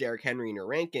drop Derrick Henry in your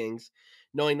rankings,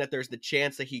 knowing that there's the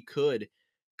chance that he could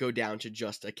go down to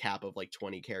just a cap of like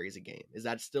 20 carries a game? Is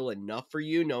that still enough for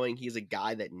you, knowing he's a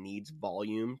guy that needs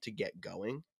volume to get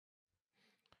going?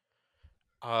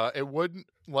 It wouldn't,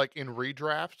 like, in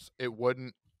redrafts, it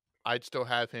wouldn't. I'd still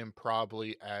have him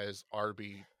probably as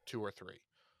RB2 or 3.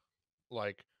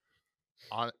 Like,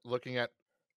 on looking at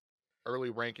early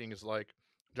rankings, like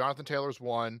Jonathan Taylor's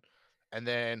 1, and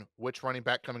then which running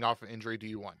back coming off an injury do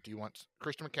you want? Do you want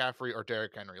Christian McCaffrey or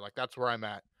Derrick Henry? Like, that's where I'm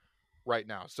at right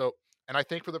now. So, and I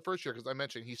think for the first year, because I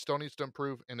mentioned he still needs to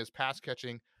improve in his pass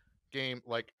catching game,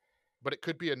 like, but it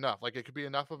could be enough. Like, it could be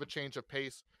enough of a change of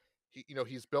pace.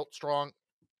 He's built strong.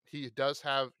 He does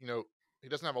have, he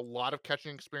doesn't have a lot of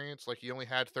catching experience. Like, he only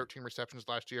had 13 receptions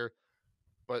last year,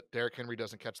 but Derrick Henry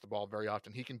doesn't catch the ball very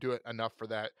often. He can do it enough for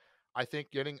that. I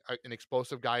think getting an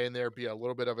explosive guy in there be a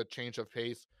little bit of a change of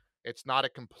pace. It's not a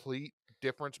complete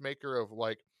difference maker of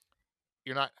like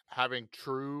you're not having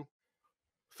true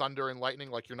thunder and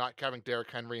lightning. Like you're not having Derrick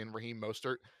Henry and Raheem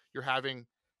Mostert. You're having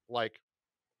like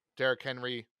Derrick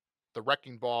Henry, the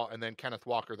wrecking ball, and then Kenneth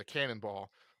Walker, the cannonball.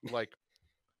 Like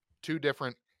two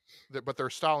different, but they're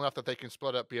style enough that they can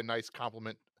split up, be a nice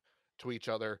complement to each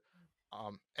other.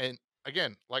 And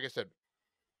again, like I said,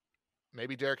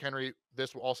 maybe Derrick Henry,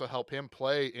 this will also help him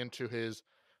play into his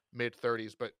mid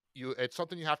 30s. But it's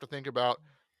something you have to think about.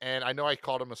 And I know I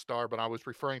called him a star, but I was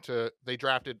referring to they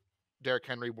drafted Derrick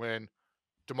Henry when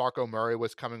DeMarco Murray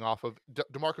was coming off of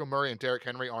DeMarco Murray and Derrick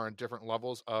Henry are on different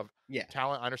levels of Yeah.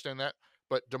 talent. I understand that,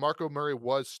 but DeMarco Murray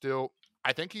was still,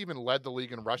 I think he even led the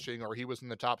league in rushing, or he was in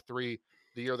the top 3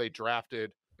 the year they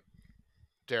drafted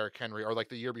Derrick Henry, or like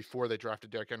the year before they drafted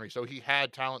Derrick Henry. So he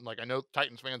had talent. Like I know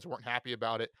Titans fans weren't happy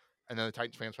about it, and then the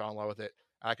Titans fans fell in love with it.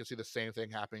 I can see the same thing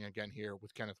happening again here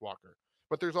with Kenneth Walker.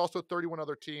 But there's also 31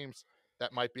 other teams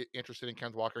that might be interested in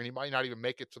Kenneth Walker, and he might not even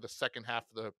make it to the second half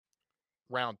of the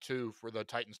round 2 for the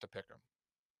Titans to pick him.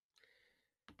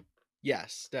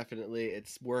 Yes, definitely.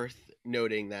 It's worth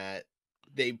noting that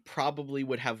they probably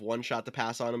would have one shot to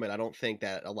pass on him, but I don't think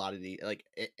that a lot of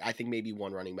I think maybe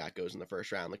one running back goes in the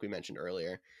first round, like we mentioned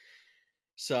earlier.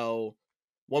 So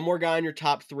one more guy in your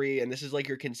top 3, and this is like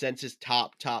your consensus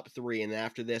top 3, and then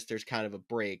after this, there's kind of a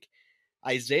break.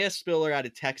 Isaiah Spiller out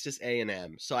of Texas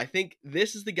A&M. So I think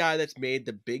this is the guy that's made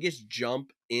the biggest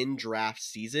jump in draft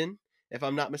season, if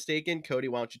I'm not mistaken. Cody,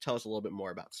 why don't you tell us a little bit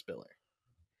more about Spiller?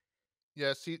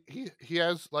 Yes, he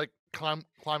has like climbed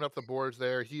up the boards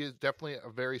there. He is definitely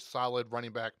a very solid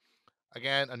running back.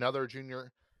 Again, another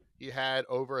junior. He had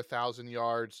over 1,000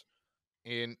 yards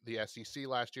in the SEC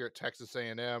last year at Texas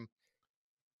A&M.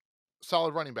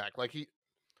 Solid running back. Like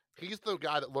he's the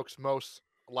guy that looks most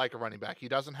like a running back. He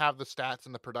doesn't have the stats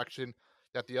and the production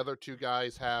that the other two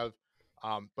guys have,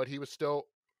 but he was still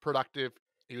productive.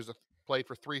 He was played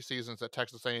for 3 seasons at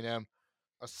Texas A&M.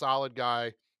 A solid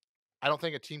guy. I don't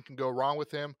think a team can go wrong with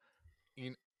him.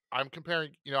 I'm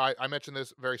comparing, I mentioned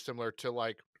this very similar to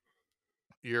like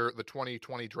the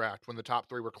 2020 draft when the top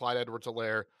 3 were Clyde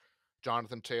Edwards-Helaire,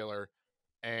 Jonathan Taylor,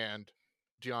 and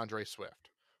DeAndre Swift.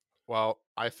 Well,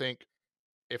 I think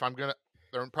if I'm gonna,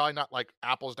 they're probably not like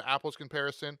apples to apples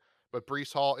comparison, but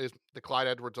Breece Hall is the Clyde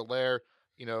Edwards-Helaire,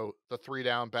 the 3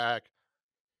 down back.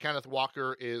 Kenneth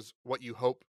Walker is what you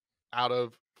hope out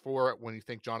of for when you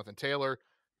think Jonathan Taylor,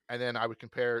 and then I would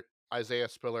compare Isaiah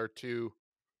Spiller to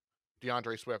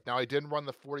DeAndre Swift. Now, he didn't run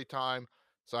the 40 time,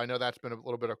 so I know that's been a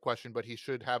little bit of a question, but he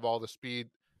should have all the speed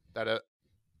that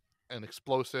an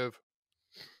explosive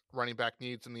running back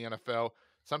needs in the NFL.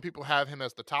 Some people have him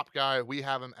as the top guy. We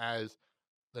have him as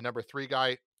the number 3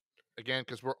 guy. Again,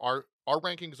 because our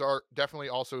rankings are definitely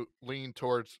also lean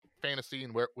towards fantasy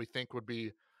and where we think would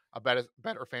be a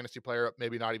better fantasy player.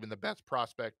 Maybe not even the best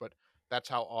prospect, but that's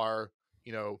how our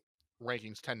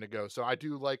rankings tend to go. So I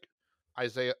do like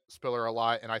Isaiah Spiller a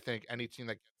lot, and I think any team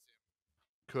that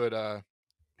gets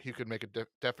him could make a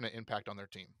definite impact on their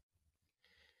team.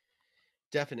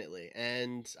 Definitely.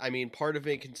 And I mean, part of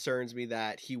it concerns me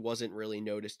that he wasn't really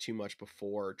noticed too much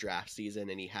before draft season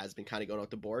and he has been kind of going off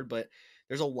the board, but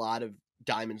there's a lot of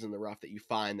diamonds in the rough that you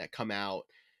find that come out,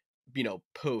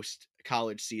 post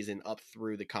college season up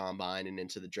through the combine and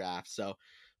into the draft. So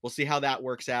we'll see how that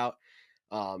works out.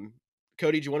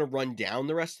 Cody, do you want to run down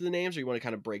the rest of the names or you want to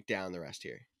kind of break down the rest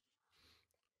here?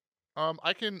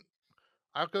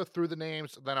 I'll go through the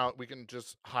names, then we can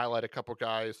just highlight a couple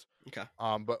guys. Okay.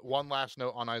 But one last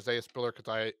note on Isaiah Spiller,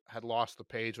 because I had lost the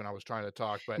page when I was trying to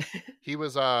talk, but he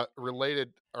was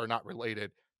related, or not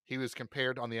related. He was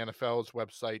compared on the NFL's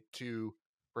website to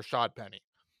Rashad Penny.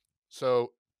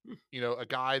 So, a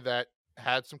guy that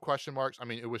had some question marks. I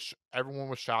mean, everyone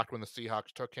was shocked when the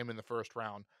Seahawks took him in the first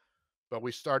round, but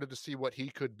we started to see what he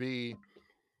could be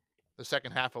the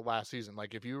second half of last season.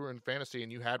 Like if you were in fantasy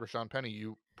and you had Rashad Penny,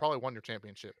 you probably won your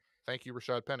championship. Thank you,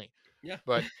 Rashad Penny. Yeah.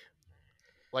 But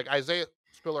like Isaiah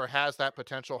Spiller has that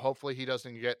potential. Hopefully he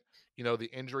doesn't get, the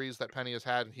injuries that Penny has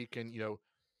had and he can,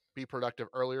 be productive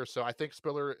earlier. So I think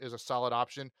Spiller is a solid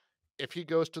option. If he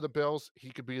goes to the Bills, he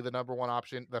could be the number 1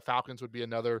 option. The Falcons would be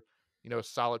another,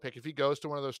 solid pick. If he goes to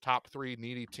one of those top 3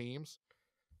 needy teams,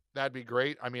 that'd be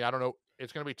great. I mean, I don't know.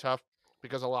 It's going to be tough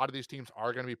because a lot of these teams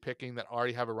are going to be picking that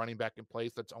already have a running back in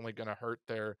place that's only going to hurt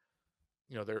their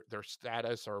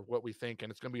status or what we think, and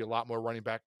it's going to be a lot more running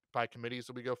back by committees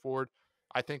as we go forward.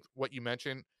 I think what you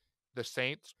mentioned, the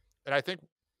Saints, and I think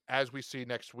as we see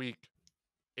next week,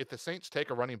 if the Saints take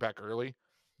a running back early,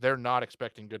 they're not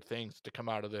expecting good things to come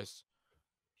out of this.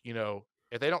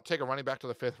 If they don't take a running back to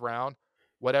the 5th round,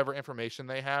 whatever information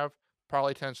they have,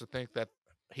 probably tends to think that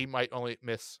he might only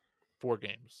miss 4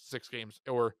 games, 6 games,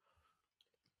 or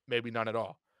maybe none at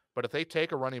all. But if they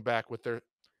take a running back with their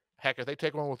heck, if they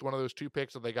take one with one of those 2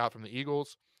 picks that they got from the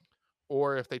Eagles,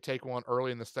 or if they take one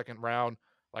early in the second round,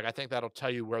 like I think that'll tell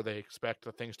you where they expect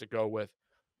the things to go with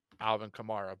Alvin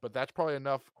Kamara. But that's probably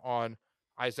enough on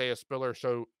Isaiah Spiller.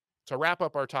 So to wrap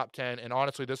up our top 10, and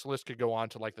honestly, this list could go on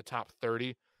to like the top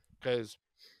 30 because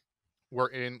we're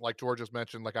in, like George has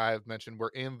mentioned, like I have mentioned, we're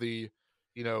in the,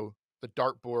 the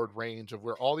dartboard range of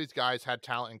where all these guys had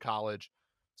talent in college.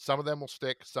 Some of them will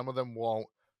stick, some of them won't.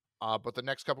 But the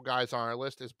next couple guys on our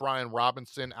list is Brian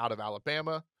Robinson out of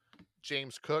Alabama,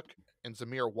 James Cook, and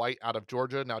Zamir White out of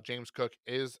Georgia. Now, James Cook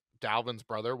is Dalvin's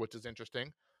brother, which is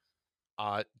interesting.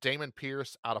 Damon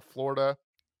Pierce out of Florida,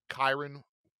 Kyron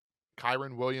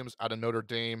Williams out of Notre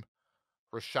Dame,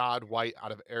 Rashad White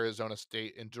out of Arizona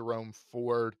State, and Jerome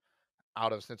Ford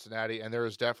out of Cincinnati. And there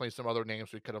is definitely some other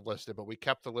names we could have listed, but we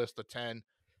kept the list of 10.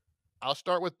 I'll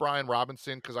start with Brian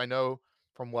Robinson because I know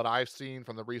from what I've seen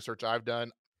from the research I've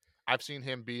done, I've seen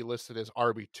him be listed as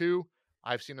RB2.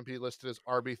 I've seen him be listed as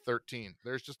RB13.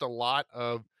 There's just a lot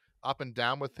of up and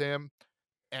down with him.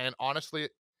 And honestly,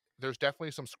 there's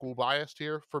definitely some school bias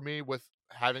here for me with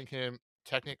having him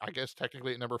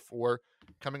technically at number 4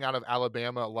 coming out of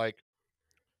Alabama. Like,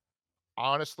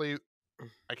 honestly,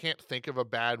 I can't think of a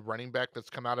bad running back that's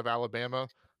come out of Alabama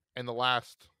in the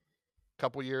last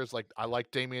couple years. Like, I like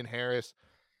Damian Harris.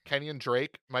 Kenyon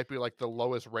Drake might be like the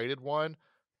lowest rated one,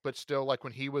 but still, like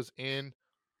when he was in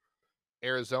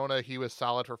Arizona, he was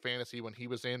solid for fantasy. When he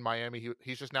was in Miami,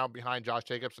 he's just now behind Josh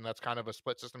Jacobs, and that's kind of a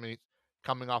split system. And he's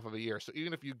coming off of a year. So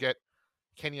even if you get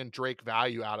Kenyon Drake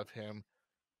value out of him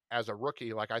as a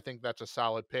rookie, like I think that's a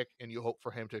solid pick, and you hope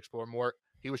for him to explore more.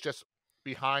 He was just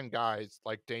behind guys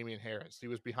like Damian Harris. He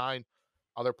was behind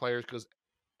other players because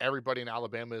everybody in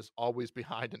Alabama is always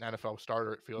behind an NFL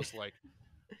starter, it feels like.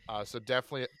 So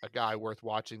definitely a guy worth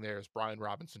watching there is Brian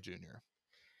Robinson Jr.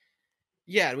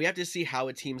 Yeah, and we have to see how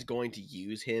a team's going to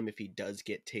use him if he does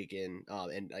get taken,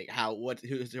 and like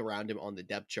who's around him on the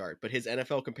depth chart. But his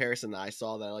NFL comparison that I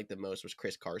saw that I liked the most was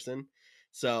Chris Carson.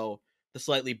 So the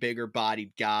slightly bigger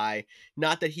bodied guy.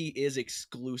 Not that he is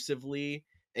exclusively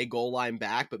a goal line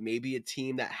back, but maybe a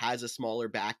team that has a smaller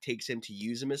back takes him to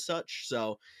use him as such.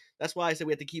 So that's why I said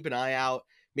we have to keep an eye out.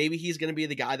 Maybe he's going to be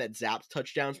the guy that zaps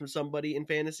touchdowns from somebody in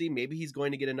fantasy. Maybe he's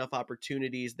going to get enough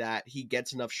opportunities that he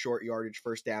gets enough short yardage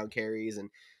first down carries and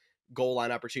goal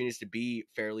line opportunities to be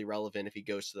fairly relevant if he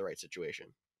goes to the right situation.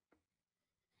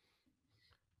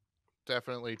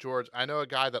 Definitely, George. I know a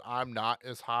guy that I'm not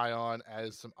as high on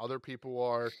as some other people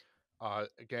are.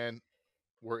 Again,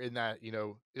 we're in that,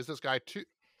 is this guy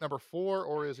number 4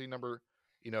 or is he number,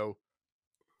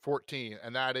 14?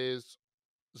 And that is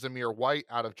Zamir White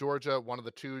out of Georgia, one of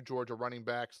the 2 Georgia running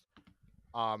backs.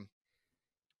 Now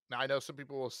I know some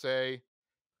people will say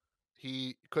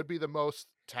he could be the most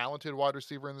talented wide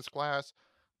receiver in this class,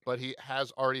 but he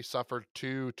has already suffered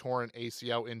 2 torn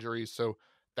ACL injuries, so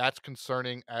that's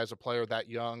concerning as a player that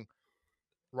young.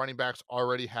 Running backs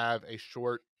already have a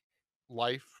short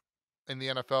life in the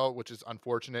NFL, which is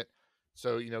unfortunate.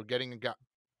 So, taking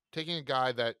a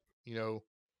guy that,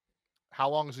 how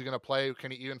long is he going to play?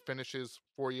 Can he even finish his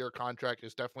 4-year contract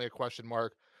is definitely a question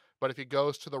mark. But if he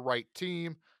goes to the right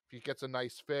team, if he gets a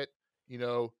nice fit,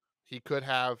 he could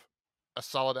have a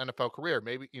solid NFL career.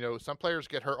 Maybe, some players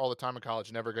get hurt all the time in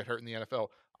college, never get hurt in the NFL.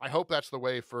 I hope that's the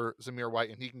way for Zamir White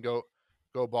and he can go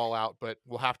ball out, but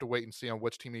we'll have to wait and see on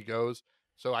which team he goes.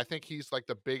 So I think he's like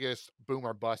the biggest boom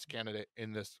or bust candidate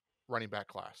in this running back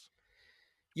class.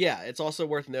 Yeah, it's also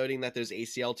worth noting that those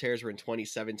ACL tears were in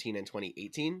 2017 and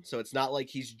 2018. So it's not like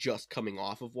he's just coming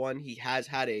off of one. He has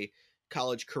had a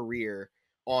college career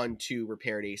on 2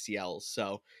 repaired ACLs.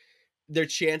 So their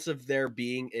chance of there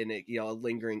being a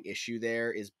lingering issue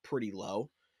there is pretty low.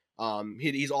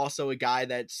 He's also a guy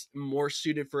that's more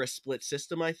suited for a split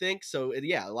system, I think. So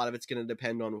yeah, a lot of it's going to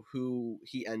depend on who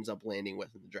he ends up landing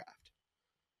with in the draft.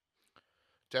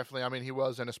 Definitely. I mean, he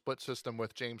was in a split system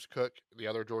with James Cook, the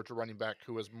other Georgia running back,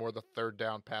 who was more the third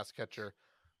down pass catcher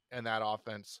in that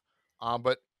offense.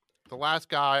 But the last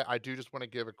guy I do just want to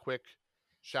give a quick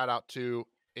shout out to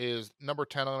is number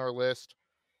 10 on our list.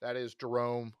 That is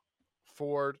Jerome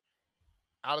Ford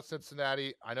out of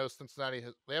Cincinnati. I know Cincinnati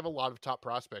they have a lot of top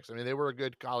prospects. I mean, they were a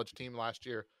good college team last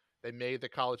year. They made the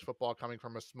college football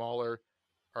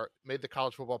made the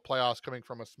college football playoffs coming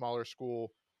from a smaller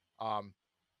school.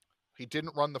 He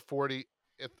didn't run the 40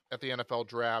 at the NFL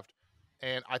draft.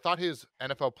 And I thought his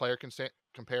NFL player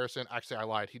comparison, actually, I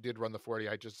lied. He did run the 40.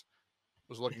 I just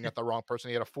was looking at the wrong person.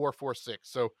 He had a 4.46.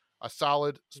 So a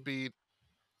solid speed,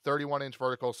 31-inch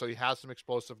vertical, so he has some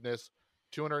explosiveness.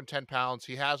 210 pounds.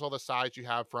 He has all the size you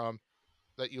have from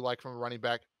that you like from a running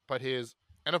back, but his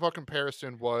NFL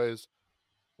comparison was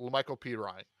Michael P.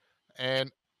 Ryan.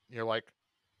 And you're like,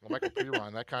 Michael P.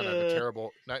 Ryan, that kind of a Uh,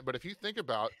 terrible night. But if you think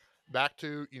about back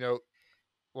to,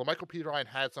 Michael P. Ryan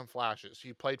had some flashes.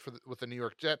 He played with the New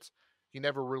York Jets. He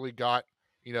never really got,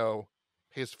 you know,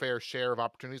 his fair share of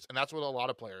opportunities. And that's what a lot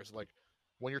of players like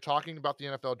when you're talking about the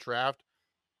NFL draft,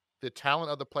 the talent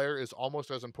of the player is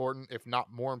almost as important, if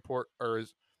not more important,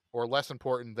 or less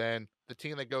important than the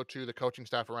team they go to, the coaching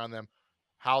staff around them,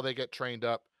 how they get trained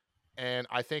up. And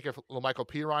I think if Michael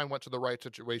P. Ryan went to the right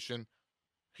situation,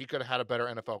 he could have had a better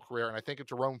NFL career. And I think if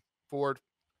Jerome Ford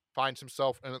finds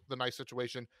himself in the nice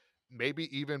situation, maybe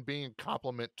even being a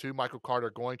compliment to Michael Carter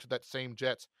going to that same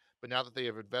Jets, but now that they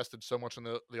have invested so much in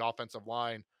the offensive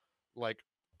line, like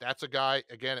that's a guy,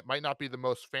 again, it might not be the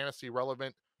most fantasy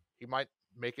relevant. He might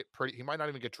make it pretty, he might not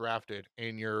even get drafted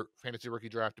in your fantasy rookie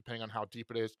draft, depending on how deep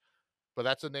it is. But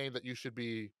that's a name that you should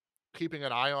be keeping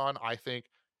an eye on, I think,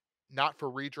 not for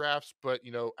redrafts, but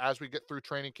as we get through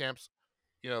training camps,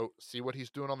 see what he's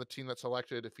doing on the team that's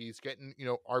selected. If he's getting,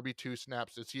 RB2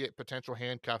 snaps, is he a potential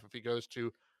handcuff if he goes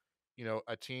to,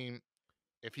 a team,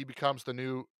 if he becomes the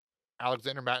new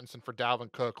Alexander Mattinson for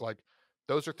Dalvin Cook, like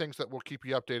those are things that we'll keep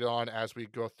you updated on as we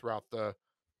go throughout the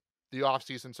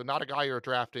offseason. So not a guy you're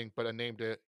drafting, but a name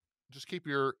to just keep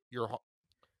in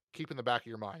the back of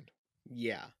your mind.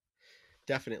 yeah,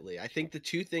 definitely. I think the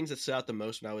two things that stood out the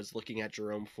most when I was looking at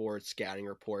Jerome Ford's scouting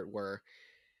report were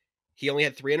he only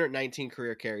had 319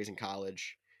 career carries in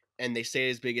college, and they say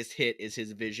his biggest hit is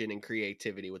his vision and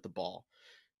creativity with the ball.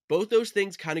 Both those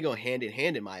things kind of go hand in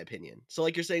hand, in my opinion. So,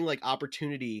 like you're saying, like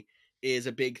opportunity is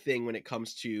a big thing when it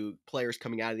comes to players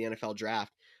coming out of the NFL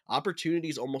draft. Opportunity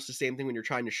is almost the same thing when you're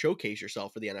trying to showcase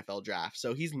yourself for the NFL draft.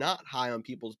 So he's not high on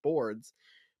people's boards,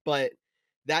 but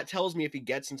that tells me if he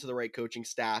gets into the right coaching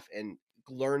staff and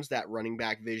learns that running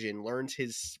back vision, learns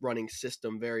his running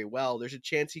system very well, there's a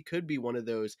chance he could be one of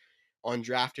those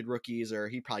undrafted rookies, or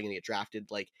he probably gonna get drafted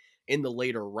like in the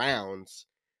later rounds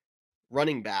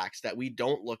running backs that we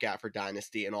don't look at for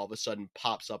dynasty and all of a sudden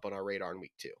pops up on our radar in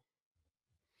week 2.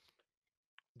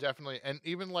 Definitely. And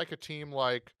even like a team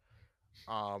like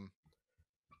um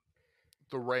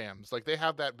the Rams, like they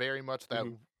have that very much that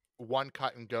Mm-hmm. one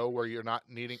cut and go where you're not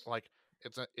needing like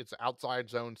it's an outside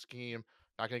zone scheme.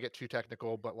 Not gonna get too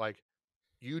technical, but like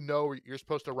you're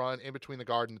supposed to run in between the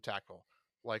guard and the tackle.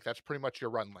 Like that's pretty much your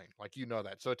run lane. Like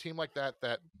that. So a team like that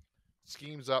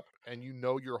schemes up and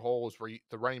your holes where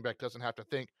the running back doesn't have to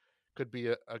think could be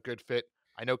a good fit.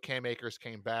 I know Cam Akers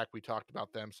came back. We talked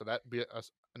about them, so that'd be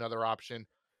another option.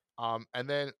 And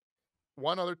then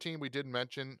one other team we didn't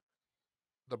mention,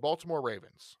 the Baltimore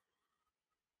Ravens.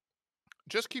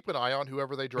 Just keep an eye on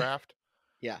whoever they draft.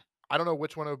 Yeah. I don't know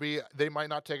which one it would be. They might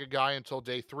not take a guy until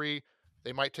day 3.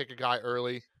 They might take a guy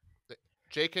early.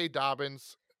 J.K.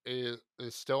 Dobbins is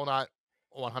still not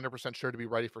 100% sure to be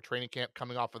ready for training camp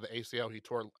coming off of the ACL he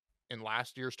tore in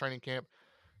last year's training camp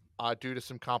due to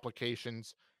some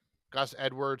complications. Gus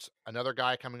Edwards, another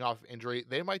guy coming off of injury.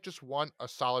 They might just want a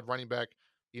solid running back.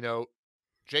 You know,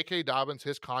 J.K. Dobbins,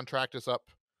 his contract is up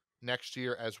next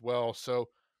year as well. So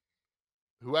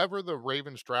whoever the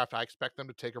Ravens draft, I expect them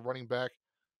to take a running back.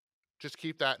 Just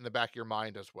keep that in the back of your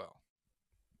mind as well.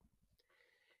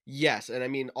 Yes, and I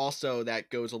mean also that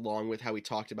goes along with how we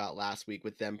talked about last week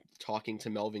with them talking to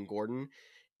Melvin Gordon.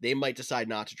 They might decide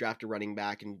not to draft a running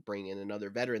back and bring in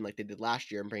another veteran like they did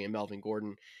last year and bring in Melvin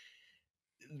Gordon.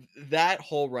 That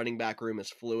whole running back room is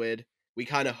fluid. We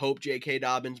kind of hope J.K.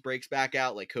 Dobbins breaks back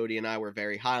out. Like Cody and I were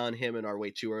very high on him in our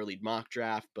way too early mock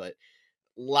draft, but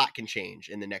a lot can change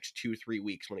in the next 2-3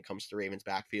 weeks when it comes to Ravens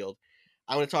backfield.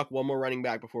 I want to talk one more running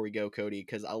back before we go, Cody,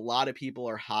 because a lot of people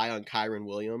are high on Kyren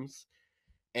Williams,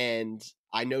 and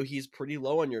I know he's pretty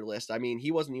low on your list. I mean,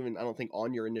 he wasn't even, I don't think,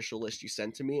 on your initial list you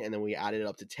sent to me, and then we added it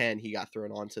up to 10. He got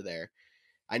thrown onto there.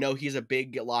 I know he's a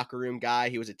big locker room guy.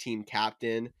 He was a team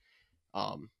captain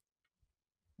um,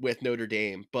 with Notre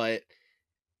Dame, but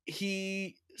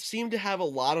he seemed to have a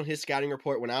lot on his scouting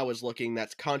report when I was looking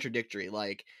that's contradictory.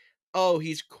 Like, oh,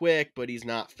 he's quick, but he's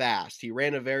not fast. He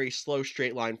ran a very slow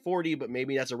straight line 40, but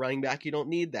maybe as a running back, you don't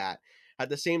need that. At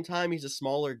the same time, he's a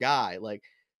smaller guy. Like,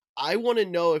 I want to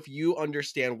know if you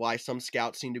understand why some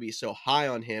scouts seem to be so high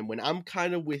on him when I'm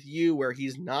kind of with you where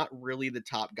he's not really the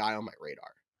top guy on my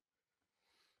radar.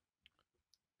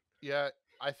 Yeah,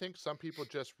 I think some people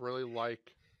just really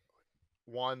like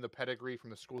the pedigree from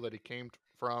the school that he came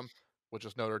from, which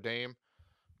is Notre Dame,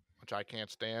 which I can't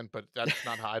stand. But that's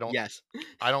not how Yes.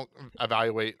 I don't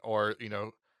evaluate or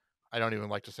I don't even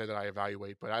like to say that I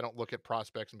evaluate, but I don't look at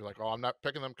prospects and be like, oh, I'm not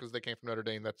picking them because they came from Notre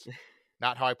Dame. That's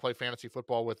not how I play fantasy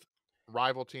football with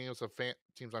rival teams of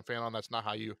teams I'm fan on. That's not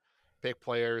how you pick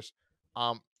players.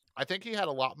 I think he had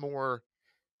a lot more,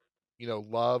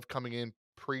 love coming in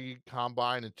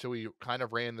pre-combine until he kind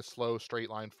of ran the slow straight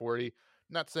line 40.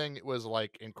 Not saying it was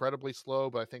like incredibly slow,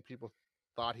 but I think people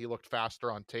thought he looked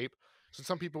faster on tape. So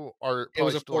some people are It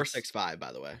was probably a still 4.65,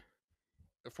 by the way.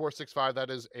 4.65. That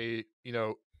is a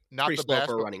not Pretty the slow best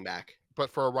for a running back.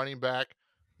 but for a running back,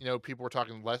 people were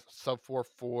talking less sub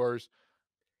 4.4s.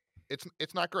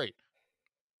 It's not great.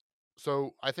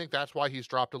 So I think that's why he's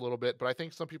dropped a little bit. But I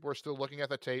think some people are still looking at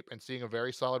the tape and seeing a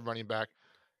very solid running back.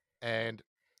 And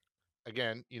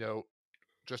again,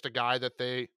 just a guy that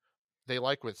they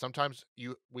like with. Sometimes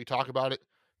we talk about it.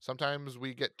 Sometimes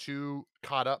we get too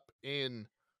caught up in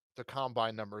the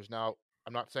combine numbers. Now,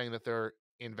 I'm not saying that they're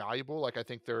invaluable. Like, I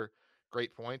think they're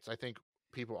great points. I think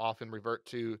people often revert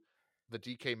to the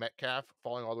DK Metcalf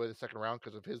falling all the way to the second round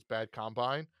because of his bad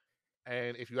combine.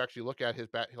 And if you actually look at his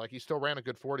he still ran a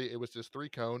good 40. It was just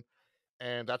 3-cone.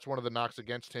 And that's one of the knocks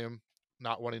against him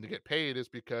not wanting to get paid is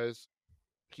because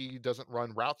he doesn't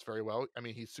run routes very well. I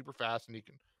mean, he's super fast and he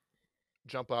can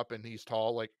jump up and he's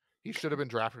tall. Like, he should have been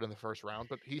drafted in the first round,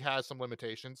 but he has some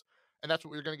limitations. And that's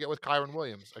what you're going to get with Kyren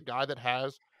Williams, a guy that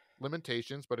has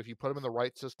limitations, but if you put him in the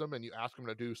right system and you ask him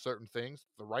to do certain things,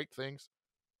 the right things,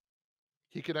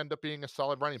 he could end up being a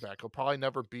solid running back. He'll probably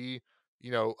never be,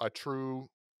 a true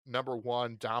number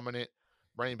one dominant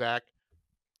running back.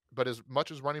 But as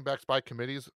much as running backs by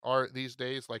committees are these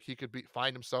days, like, he could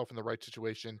find himself in the right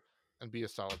situation and be a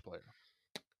solid player.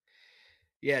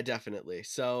 Yeah, definitely.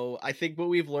 So I think what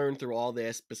we've learned through all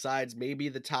this, besides maybe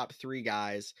the top 3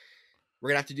 guys, we're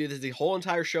going to have to do this the whole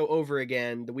entire show over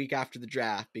again the week after the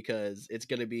draft because it's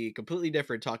going to be completely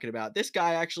different talking about this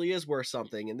guy actually is worth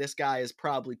something and this guy is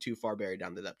probably too far buried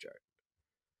down the depth chart.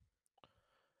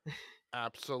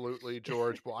 Absolutely,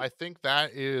 George. Well, I think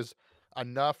that is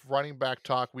enough running back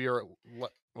talk. We are,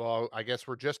 I guess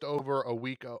we're just over a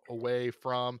week away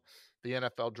from the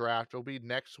NFL draft. It'll be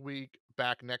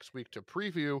back next week to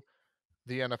preview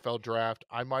the NFL draft.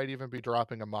 I might even be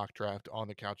dropping a mock draft on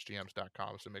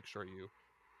thecouchgms.com, so make sure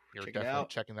you're definitely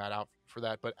checking that out for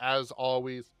that. But as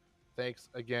always, thanks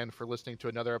again for listening to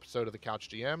another episode of the Couch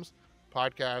GMs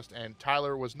podcast. And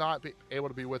Tyler was not able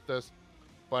to be with us,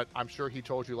 but I'm sure he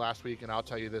told you last week, and I'll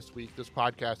tell you this week, this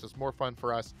podcast is more fun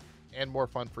for us and more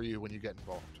fun for you when you get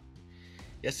involved.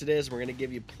 Yes, it is. We're going to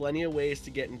give you plenty of ways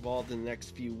to get involved in the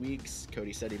next few weeks.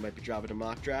 Cody said he might be dropping a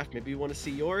mock draft. Maybe you want to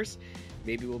see yours.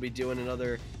 Maybe we'll be doing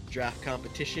another draft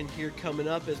competition here coming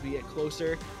up as we get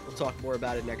closer. We'll talk more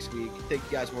about it next week. Thank you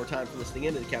guys one more time for listening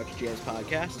in to the Couch Jams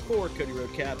podcast. For Cody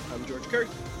Roadcap, I'm George Kirk.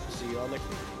 See you all next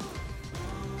week.